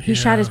up. He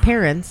shot his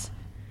parents,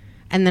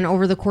 and then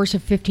over the course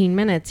of 15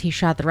 minutes, he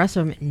shot the rest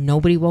of them.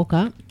 Nobody woke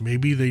up.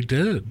 Maybe they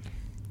did.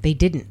 They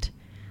didn't.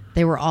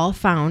 They were all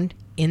found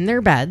in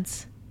their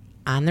beds,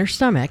 on their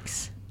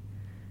stomachs,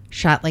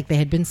 shot like they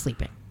had been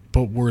sleeping.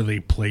 But were they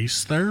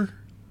placed there?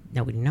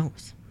 Nobody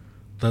knows.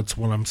 That's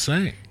what I'm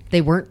saying.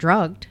 They weren't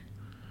drugged.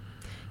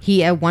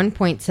 He at one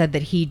point said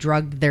that he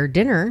drugged their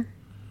dinner,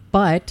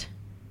 but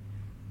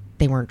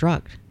they weren't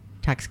drugged.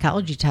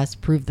 Toxicology tests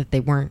proved that they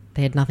weren't.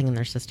 They had nothing in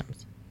their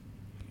systems.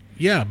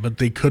 Yeah, but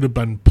they could have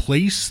been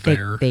placed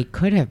there. They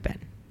could have been,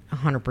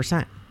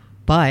 100%.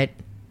 But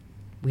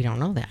we don't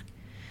know that.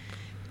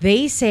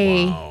 They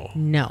say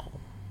no,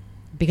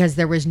 because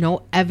there was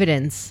no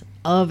evidence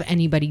of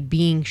anybody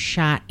being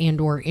shot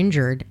and or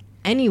injured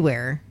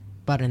anywhere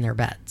but in their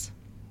beds.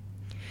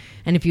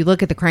 And if you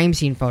look at the crime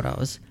scene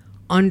photos,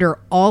 under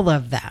all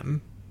of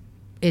them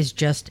is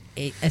just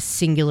a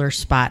singular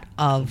spot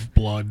of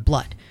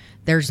blood.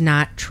 There's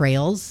not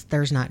trails.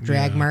 There's not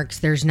drag marks.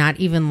 There's not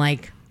even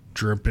like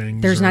dripping.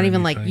 There's not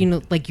even like,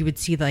 like you would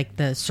see like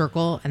the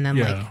circle and then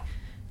like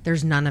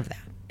there's none of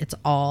that. It's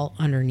all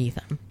underneath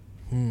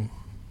them.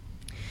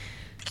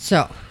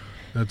 So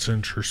that's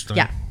interesting.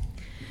 Yeah.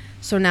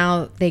 So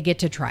now they get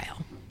to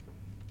trial.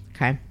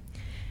 Okay.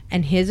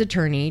 And his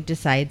attorney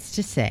decides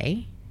to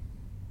say,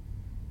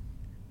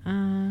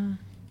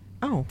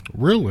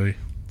 really?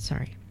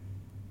 Sorry.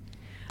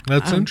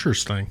 That's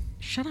interesting.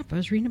 Shut up. I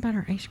was reading about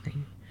our ice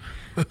cream.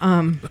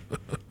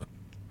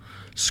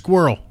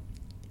 Squirrel.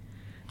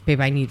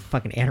 Babe, I need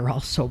fucking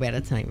Adderall so bad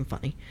it's not even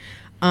funny.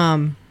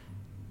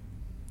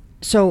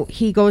 So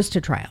he goes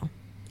to trial,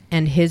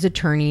 and his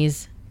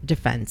attorney's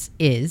defense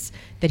is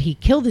that he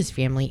killed his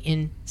family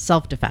in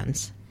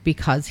self-defense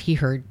because he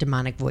heard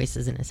demonic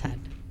voices in his head.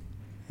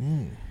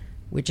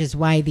 Which is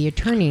why the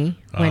attorney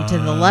went to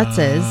the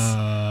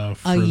Lutzes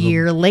a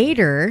year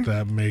later.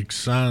 That makes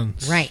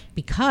sense. Right,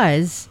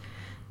 because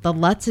the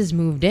Lutzes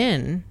moved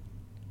in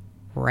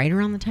right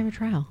around the time of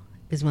trial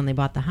is when they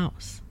bought the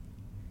house.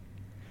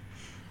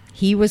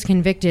 He was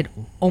convicted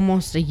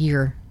almost a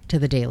year to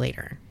the day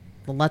later.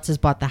 The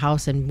Lutzes bought the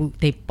house and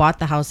they bought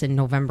the house in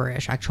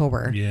November-ish,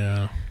 October.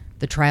 Yeah.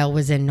 The trial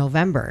was in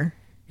November.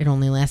 It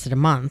only lasted a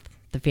month.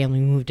 The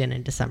family moved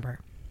in December.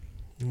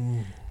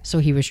 So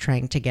he was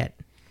trying to get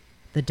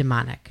the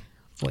demonic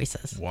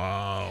voices.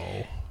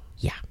 Wow.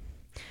 Yeah.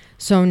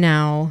 So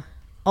now,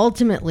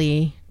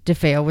 ultimately,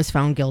 Defeo was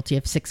found guilty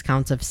of 6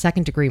 counts of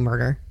second-degree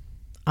murder.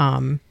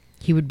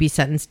 He would be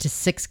sentenced to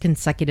 6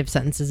 consecutive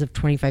sentences of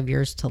 25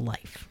 years to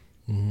life.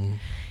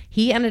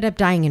 He ended up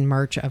dying in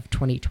March of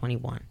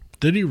 2021.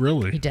 Did he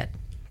really? He did.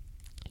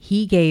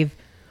 He gave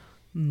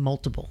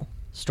multiple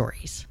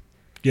stories.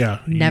 Yeah.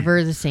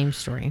 Never the same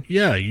story.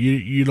 Yeah,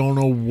 you don't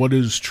know what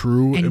is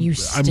true. And you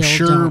I'm still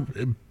sure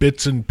don't.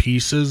 Bits and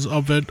pieces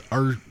of it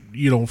are,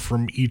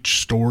 from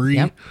each story.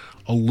 Yep.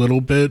 A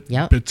little bit.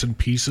 Yep. Bits and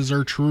pieces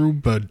are true,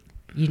 but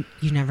you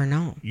never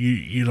know.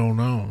 You don't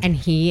know. And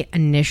he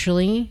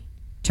initially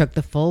took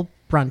the full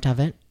brunt of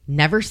it.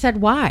 Never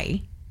said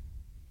why.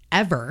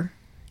 Ever.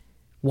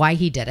 Why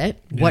he did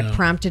it. What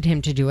prompted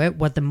him to do it.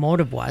 What the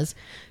motive was.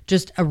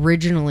 Just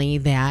originally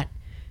that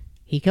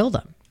he killed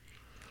him.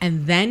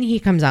 And then he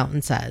comes out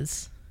and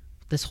says,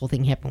 this whole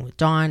thing happened with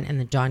Dawn, and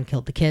then Dawn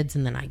killed the kids,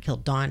 and then I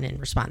killed Dawn in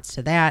response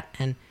to that,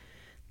 and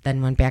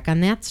then went back on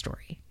that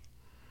story.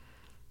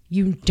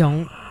 You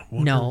don't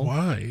know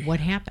what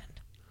happened.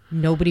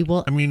 Nobody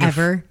will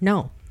ever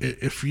know.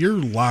 If you're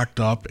locked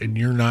up and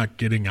you're not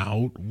getting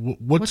out,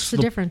 what's the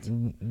difference?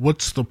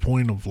 What's the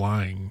point of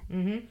lying?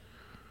 Mm-hmm.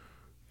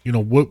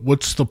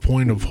 What's the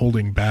point of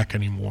holding back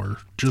anymore?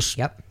 Just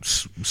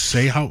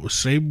say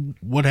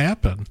what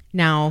happened.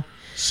 Now,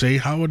 say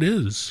how it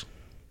is.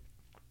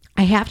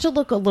 I have to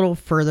look a little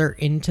further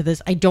into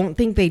this. I don't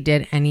think they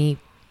did any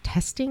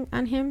testing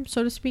on him,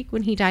 so to speak,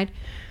 when he died.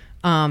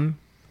 A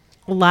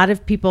lot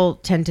of people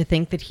tend to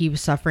think that he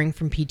was suffering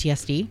from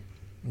PTSD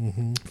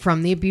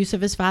from the abuse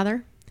of his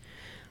father.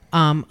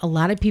 A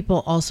lot of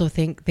people also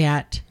think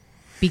that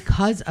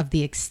because of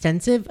the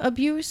extensive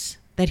abuse,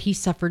 that he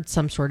suffered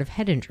some sort of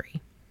head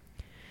injury.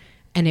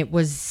 And it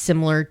was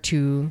similar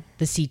to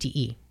the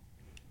CTE.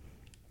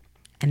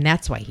 And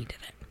that's why he did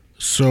it.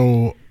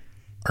 So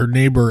our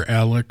neighbor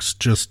Alex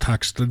just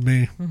texted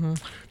me.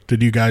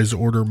 Did you guys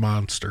order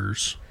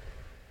monsters?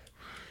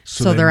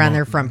 So they're on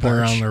their front porch.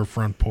 They're on their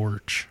front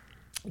porch.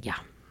 Yeah.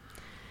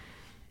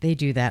 They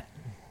do that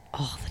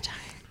all the time.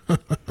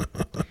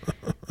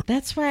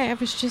 That's why I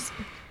was just...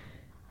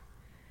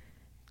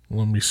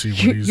 Let me see what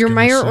he's Your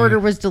Meijer say. order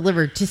was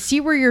delivered. To see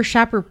where your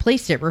shopper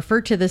placed it,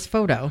 refer to this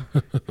photo.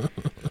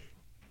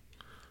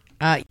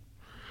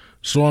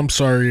 So I'm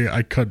sorry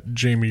I cut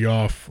Jamie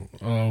off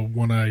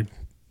when I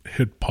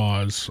hit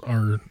pause.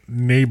 Our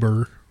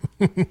neighbor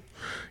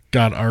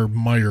got our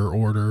Meijer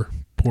order.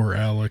 Poor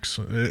Alex.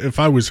 If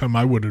I was him,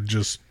 I would have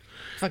just...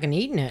 fucking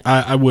eaten it.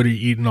 I would have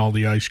eaten all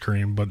the ice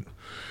cream, but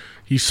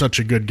he's such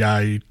a good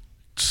guy. He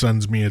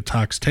sends me a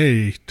text,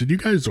 hey, did you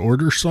guys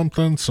order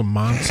something? Some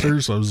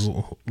monsters? I was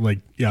like,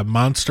 yeah,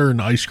 monster and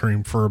ice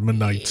cream for a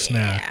midnight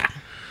snack.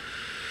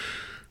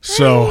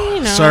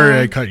 So, sorry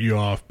I cut you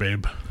off,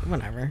 babe.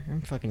 Whatever.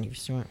 I'm fucking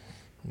used to it.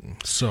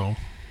 So,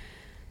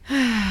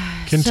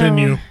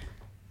 continue. So,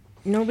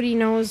 nobody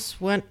knows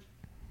what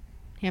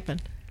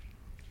happened.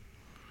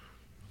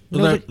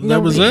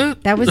 That was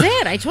it? That was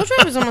it. I told you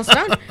I was almost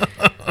done.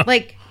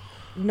 Like,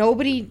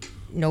 nobody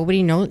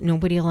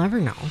will ever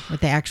know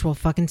what the actual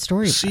fucking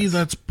story was. See,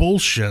 that's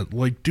bullshit.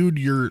 Like, dude,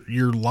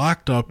 you're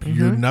locked up.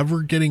 You're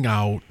never getting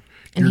out.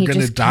 And you're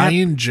going to die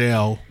in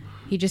jail.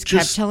 He just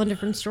kept telling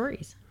different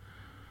stories.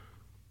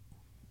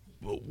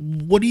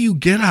 What do you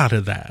get out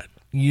of that?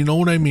 You know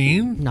what I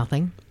mean?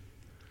 Nothing.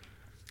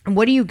 And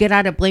what do you get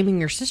out of blaming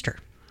your sister?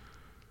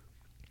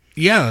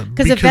 Yeah.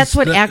 Because if that's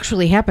what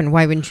actually happened,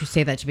 why wouldn't you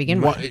say that to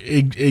begin with?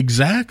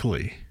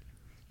 Exactly.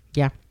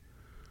 Yeah.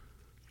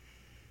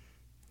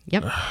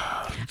 Yep.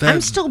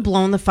 I'm still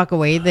blown the fuck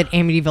away that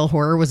Amityville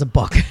Horror was a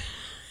book.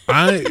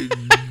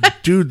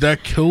 Dude,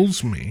 that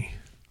kills me.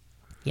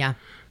 Yeah.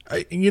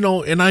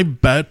 And I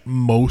bet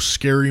most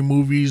scary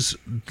movies,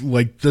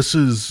 like, this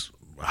is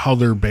how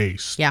they're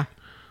based. Yeah.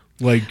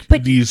 Like,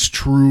 but these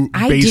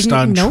based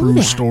on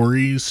true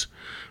stories.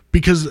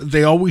 Because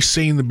they always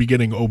say in the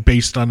beginning,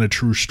 based on a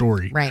true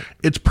story. Right.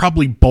 It's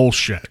probably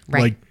bullshit.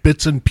 Right. Like,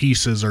 bits and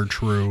pieces are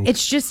true.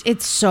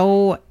 It's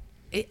so,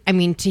 I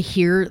mean, to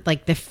hear,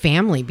 like, the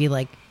family be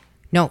like,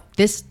 no,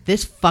 this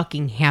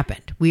fucking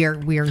happened. We are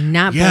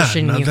not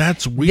bullshitting you.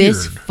 That's weird.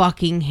 This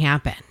fucking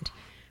happened.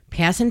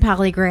 Passing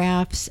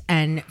polygraphs,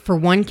 and for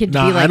one kid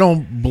to be like... I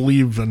don't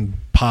believe in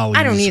polys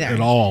I don't either.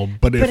 At all.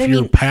 But if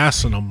you're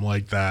passing them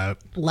like that...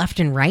 Left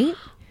and right?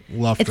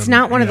 It's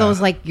not one of those,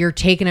 like, you're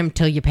taking them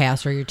till you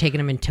pass or you're taking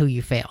them until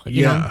you fail.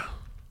 You know?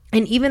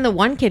 And even the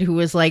one kid who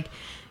was like,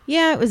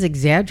 yeah, it was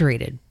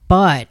exaggerated,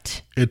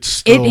 but it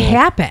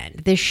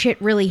happened. This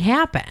shit really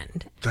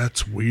happened.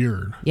 That's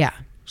weird. Yeah.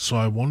 So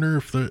I wonder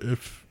if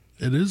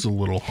it is a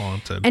little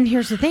haunted. And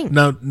here's the thing.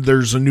 Now,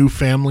 there's a new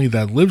family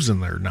that lives in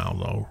there now,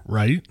 though,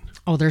 right?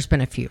 Oh, there's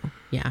been a few.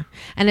 Yeah.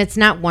 And it's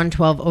not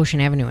 112 Ocean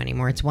Avenue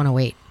anymore. It's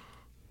 108.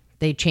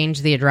 They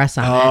changed the address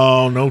on it.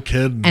 Oh, no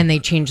kidding. And they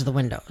changed the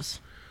windows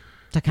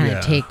to kind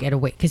of take it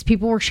away. Because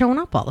people were showing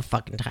up all the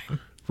fucking time.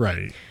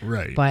 Right.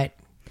 But...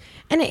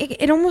 And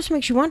it almost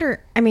makes you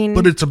wonder. I mean...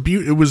 But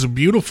it was a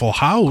beautiful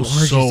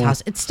house. Gorgeous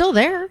house. It's still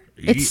there.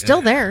 It's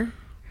still there.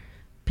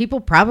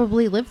 People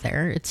probably live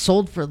there. It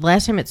sold for...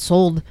 Last time it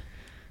sold...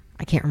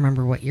 I can't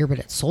remember what year, but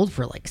it sold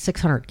for like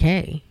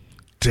 $600K.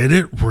 Did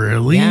it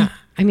really? Yeah.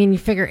 I mean, you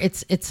figure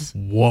it's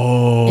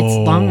whoa.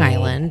 It's Long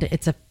Island.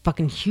 It's a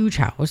fucking huge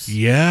house.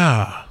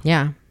 Yeah.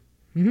 Yeah.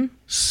 Mm-hmm.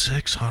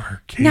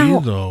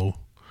 $600K though.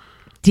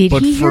 Did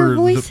he hear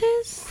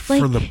voices?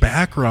 For the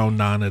background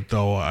on it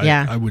though,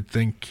 I would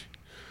think.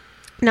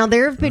 Now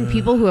there have been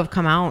people who have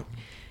come out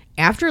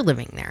after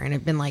living there and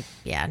have been like,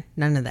 yeah,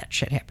 none of that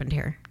shit happened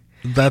here.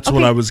 That's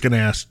what I was going to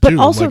ask too. But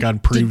also, like on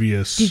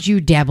previous. Did you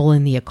dabble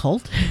in the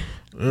occult?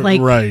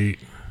 Right.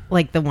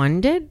 Like the one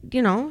did?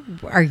 You know,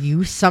 are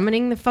you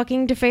summoning the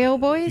fucking Defeo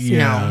boys?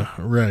 Yeah,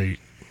 no. Right.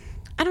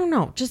 I don't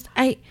know. Just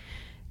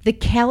the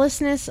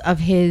callousness of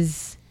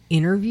his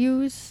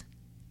interviews,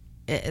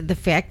 the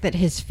fact that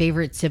his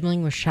favorite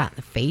sibling was shot in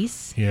the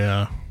face.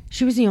 Yeah.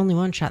 She was the only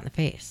one shot in the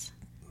face.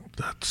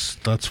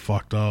 That's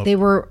fucked up. They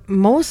were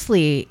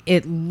mostly,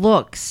 it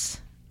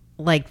looks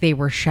like they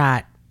were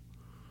shot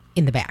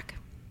in the back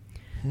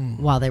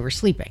while they were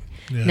sleeping.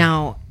 Yeah.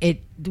 Now,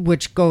 it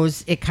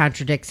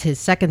contradicts his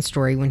second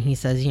story when he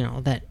says,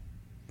 that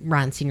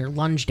Ron Sr.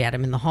 lunged at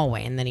him in the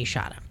hallway and then he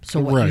shot him.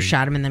 So you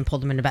shot him and then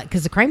pulled him into bed?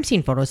 Because the crime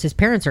scene photos, his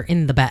parents are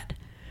in the bed.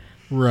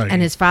 Right.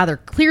 And his father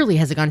clearly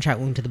has a gunshot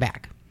wound to the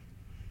back.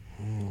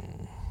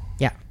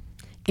 Yeah.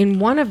 In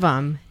one of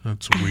them...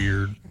 That's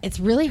weird. It's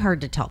really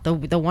hard to tell.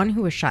 The one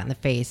who was shot in the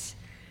face,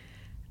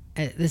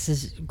 this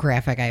is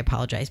graphic, I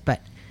apologize,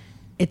 but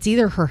it's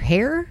either her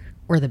hair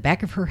or the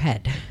back of her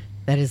head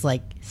that is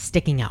like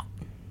sticking out.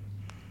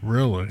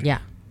 Really? Yeah.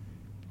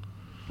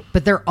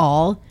 But they're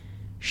all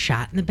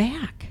shot in the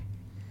back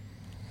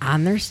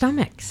on their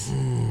stomachs.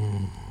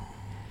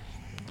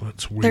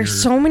 That's weird.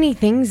 There's so many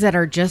things that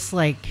are just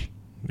like,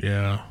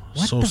 yeah,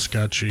 what so the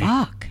sketchy.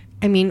 Fuck.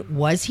 I mean,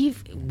 was he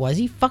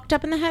fucked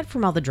up in the head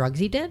from all the drugs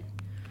he did?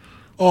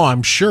 Oh,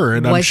 I'm sure,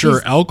 and I'm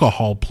sure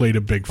alcohol played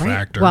a big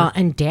factor. Well,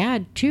 and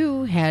Dad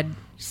too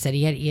said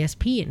he had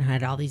ESP and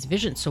had all these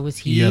visions. So was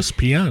he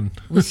ESPN?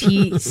 Was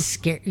he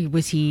scared?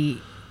 Was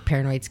he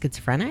paranoid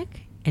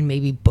schizophrenic? And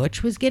maybe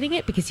Butch was getting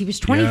it because he was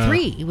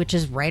 23, which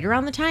is right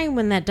around the time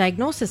when that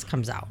diagnosis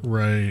comes out.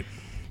 Right.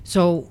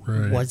 So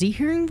was he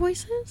hearing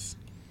voices?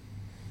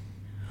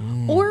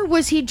 Or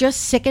was he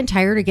just sick and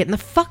tired of getting the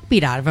fuck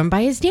beat out of him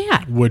by his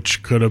dad?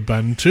 Which could have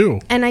been too.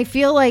 And I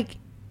feel like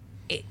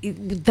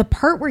the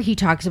part where he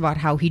talks about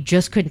how he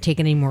just couldn't take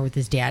it anymore with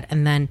his dad,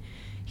 and then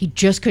he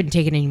just couldn't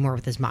take it anymore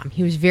with his mom.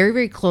 He was very,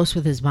 very close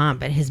with his mom,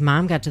 but his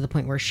mom got to the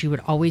point where she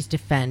would always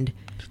defend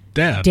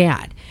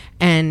Dad.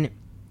 And,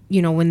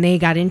 you know, when they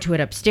got into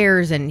it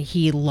upstairs and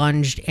he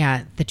lunged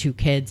at the two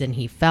kids and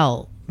he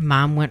fell,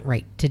 Mom went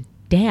right to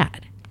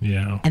Dad.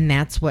 Yeah. And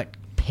that's what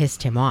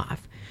pissed him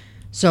off.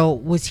 So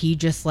was he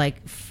just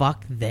like,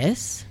 fuck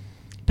this?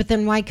 But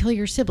then why kill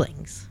your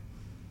siblings?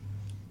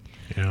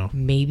 Yeah.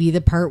 Maybe the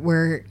part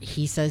where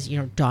he says, you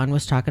know, Dawn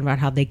was talking about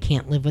how they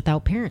can't live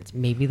without parents.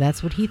 Maybe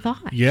that's what he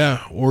thought.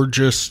 Yeah. Or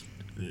just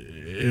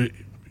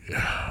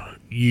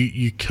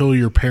you kill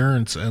your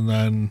parents and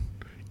then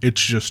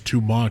it's just too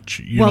much.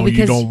 You know,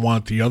 you don't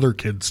want the other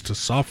kids to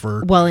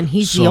suffer. Well, and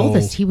he's the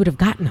oldest. He would have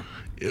gotten them.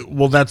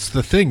 Well, that's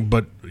the thing.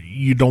 But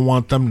you don't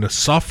want them to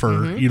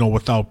suffer, you know,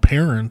 without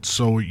parents.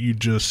 So you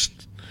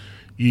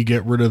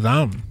get rid of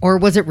them. Or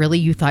was it really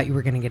you thought you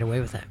were going to get away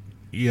with it?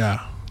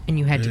 Yeah. And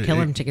you had to kill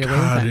him to get away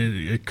with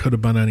it. It could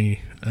have been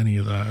any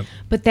of that.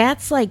 But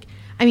that's like,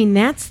 I mean,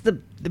 that's the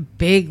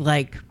big,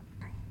 like,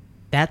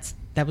 that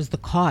was the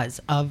cause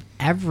of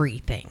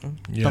everything.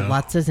 Yeah. The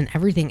Lutzes and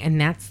everything. And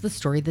that's the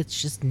story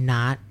that's just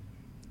not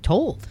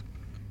told.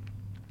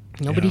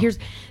 Nobody hears.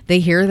 They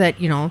hear that,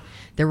 you know,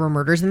 there were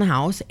murders in the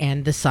house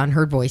and the son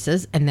heard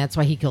voices and that's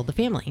why he killed the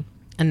family.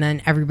 And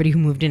then everybody who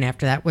moved in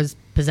after that was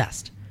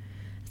possessed.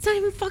 It's not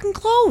even fucking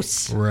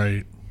close.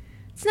 Right.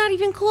 It's not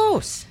even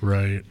close.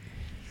 Right.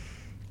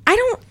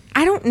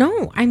 I don't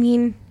know. I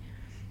mean,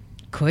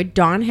 could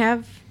Dawn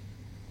have...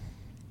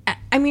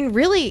 I mean,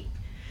 really,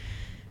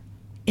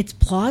 it's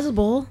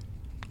plausible.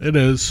 It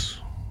is.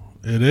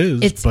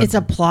 It's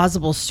a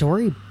plausible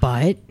story,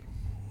 but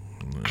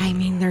I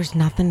mean, there's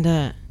nothing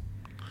to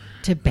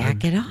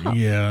back it up.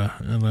 Yeah,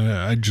 and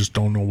I just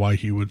don't know why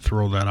he would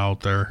throw that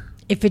out there.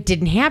 If it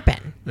didn't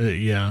happen.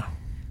 Yeah.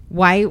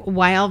 Why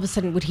all of a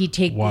sudden would he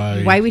take...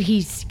 Why would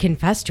he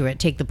confess to it,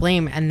 take the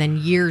blame, and then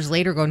years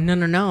later go,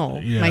 no,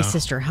 my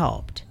sister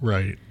helped.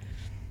 Right.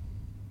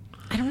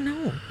 I don't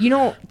know. You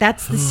know,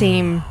 that's the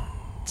same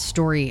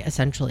story,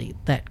 essentially,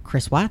 that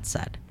Chris Watts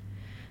said.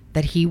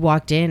 That he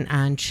walked in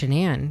on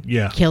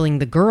Shanann killing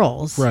the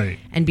girls. Right.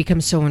 And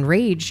becomes so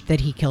enraged that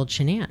he killed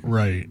Shanann.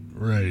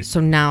 Right. So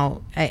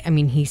now, I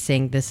mean, he's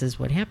saying this is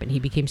what happened. He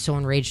became so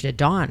enraged at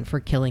Dawn for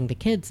killing the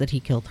kids that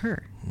he killed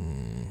her.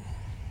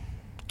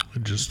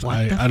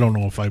 I don't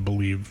know if I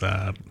believe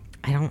that.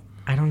 I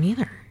don't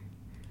either.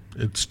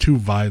 It's too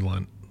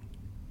violent.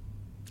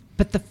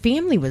 But the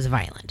family was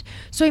violent.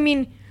 So I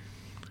mean,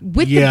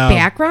 with the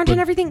background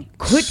and everything,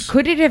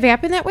 could it have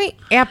happened that way?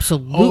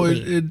 Absolutely.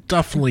 Oh, it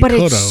definitely could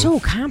have. But it's so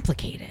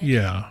complicated.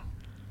 Yeah.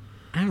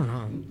 I don't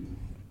know.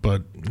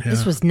 But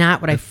this was not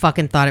what I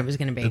fucking thought it was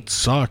going to be. It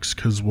sucks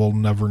because we'll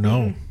never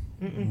know.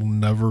 We'll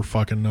never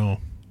fucking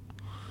know.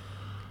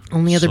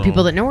 Only other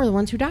people that know are the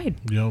ones who died.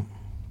 Yep.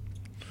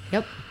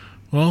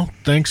 Well,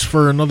 thanks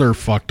for another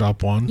fucked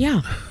up one.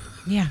 Yeah.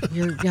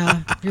 You're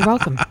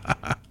welcome.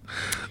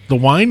 The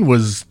wine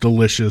was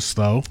delicious,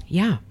 though.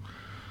 Yeah.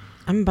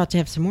 I'm about to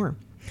have some more.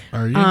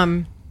 Are you?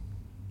 I'm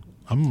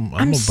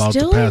about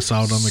to pass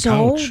out on the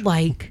couch. So,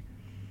 like,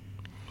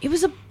 it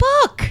was a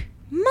book.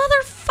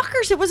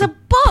 Motherfuckers, it was a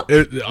book.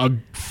 A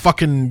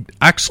fucking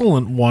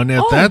excellent one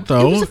at that,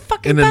 though. It was a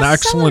fucking in an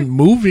excellent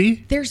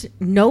movie. There's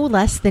no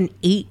less than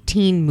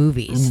 18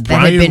 movies that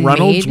Ryan have been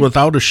Reynolds made.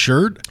 Without a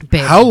shirt?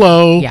 Babe.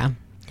 Hello. Yeah.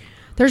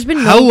 There's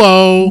been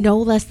no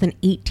less than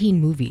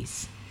 18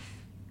 movies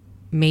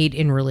made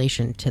in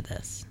relation to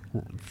this.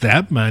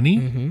 That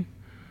many?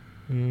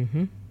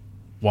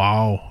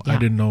 Wow. Yeah. I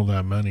didn't know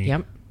that many.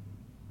 Yep.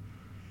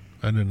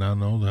 I did not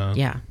know that.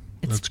 Yeah.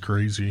 That's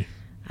crazy.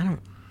 I don't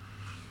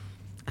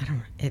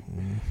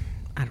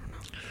know.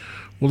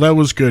 Well, that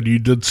was good. You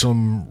did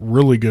some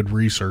really good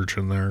research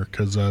in there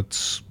because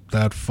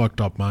that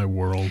fucked up my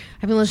world.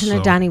 I've been listening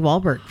to Donnie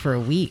Wahlberg for a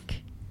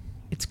week.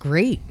 It's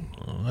great.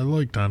 I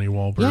like Donnie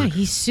Wahlberg. Yeah,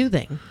 he's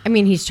soothing. I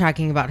mean, he's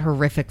talking about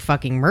horrific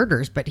fucking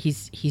murders, but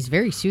he's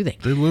very soothing.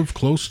 They live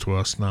close to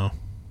us now.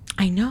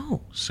 I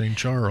know. St.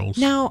 Charles.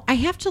 Now, I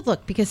have to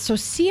look because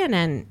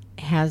CNN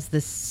has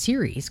this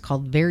series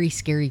called Very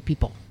Scary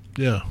People.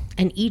 Yeah.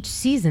 And each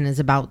season is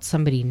about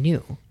somebody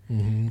new.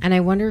 And I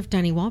wonder if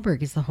Donnie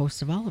Wahlberg is the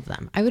host of all of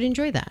them. I would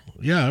enjoy that.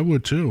 Yeah, I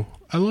would too.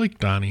 I like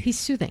Donnie. He's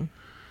soothing.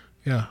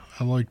 Yeah,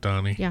 I like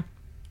Donnie. Yeah.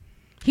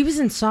 He was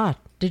in Saw.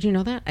 Did you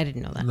know that? I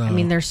didn't know that. No. I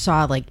mean, there's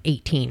Saw like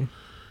 18.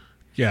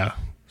 Yeah.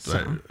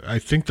 So. I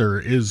think there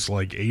is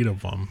like 8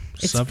 of them.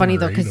 It's funny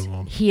though because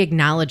he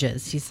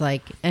acknowledges. He's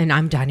like, and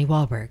I'm Donnie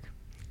Wahlberg.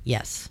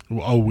 Yes.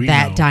 Oh, we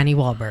that know. Donnie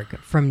Wahlberg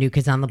from New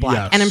Kids on the Block.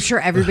 Yes. And I'm sure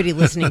everybody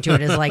listening to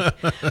it is like,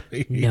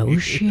 no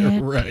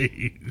shit.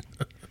 Right.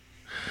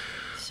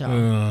 So.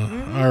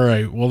 All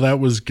right. Well, that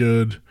was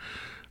good.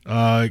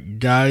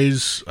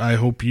 Guys, I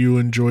hope you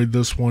enjoyed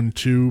this one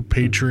too.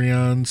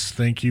 Patreons,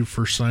 thank you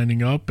for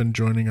signing up and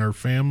joining our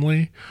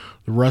family.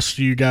 The rest of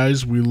you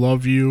guys, we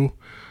love you.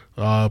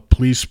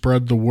 Please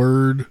spread the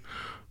word.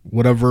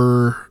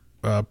 Whatever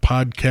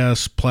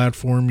podcast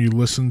platform you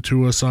listen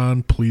to us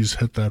on, please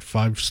hit that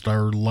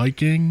 5-star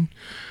liking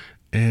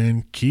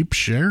and keep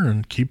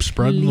sharing, keep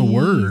spreading the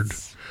word.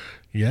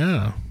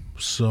 Yeah.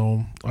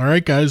 So, all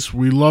right, guys,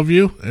 we love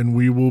you and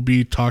we will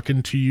be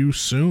talking to you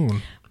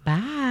soon.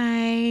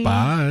 Bye.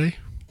 Bye.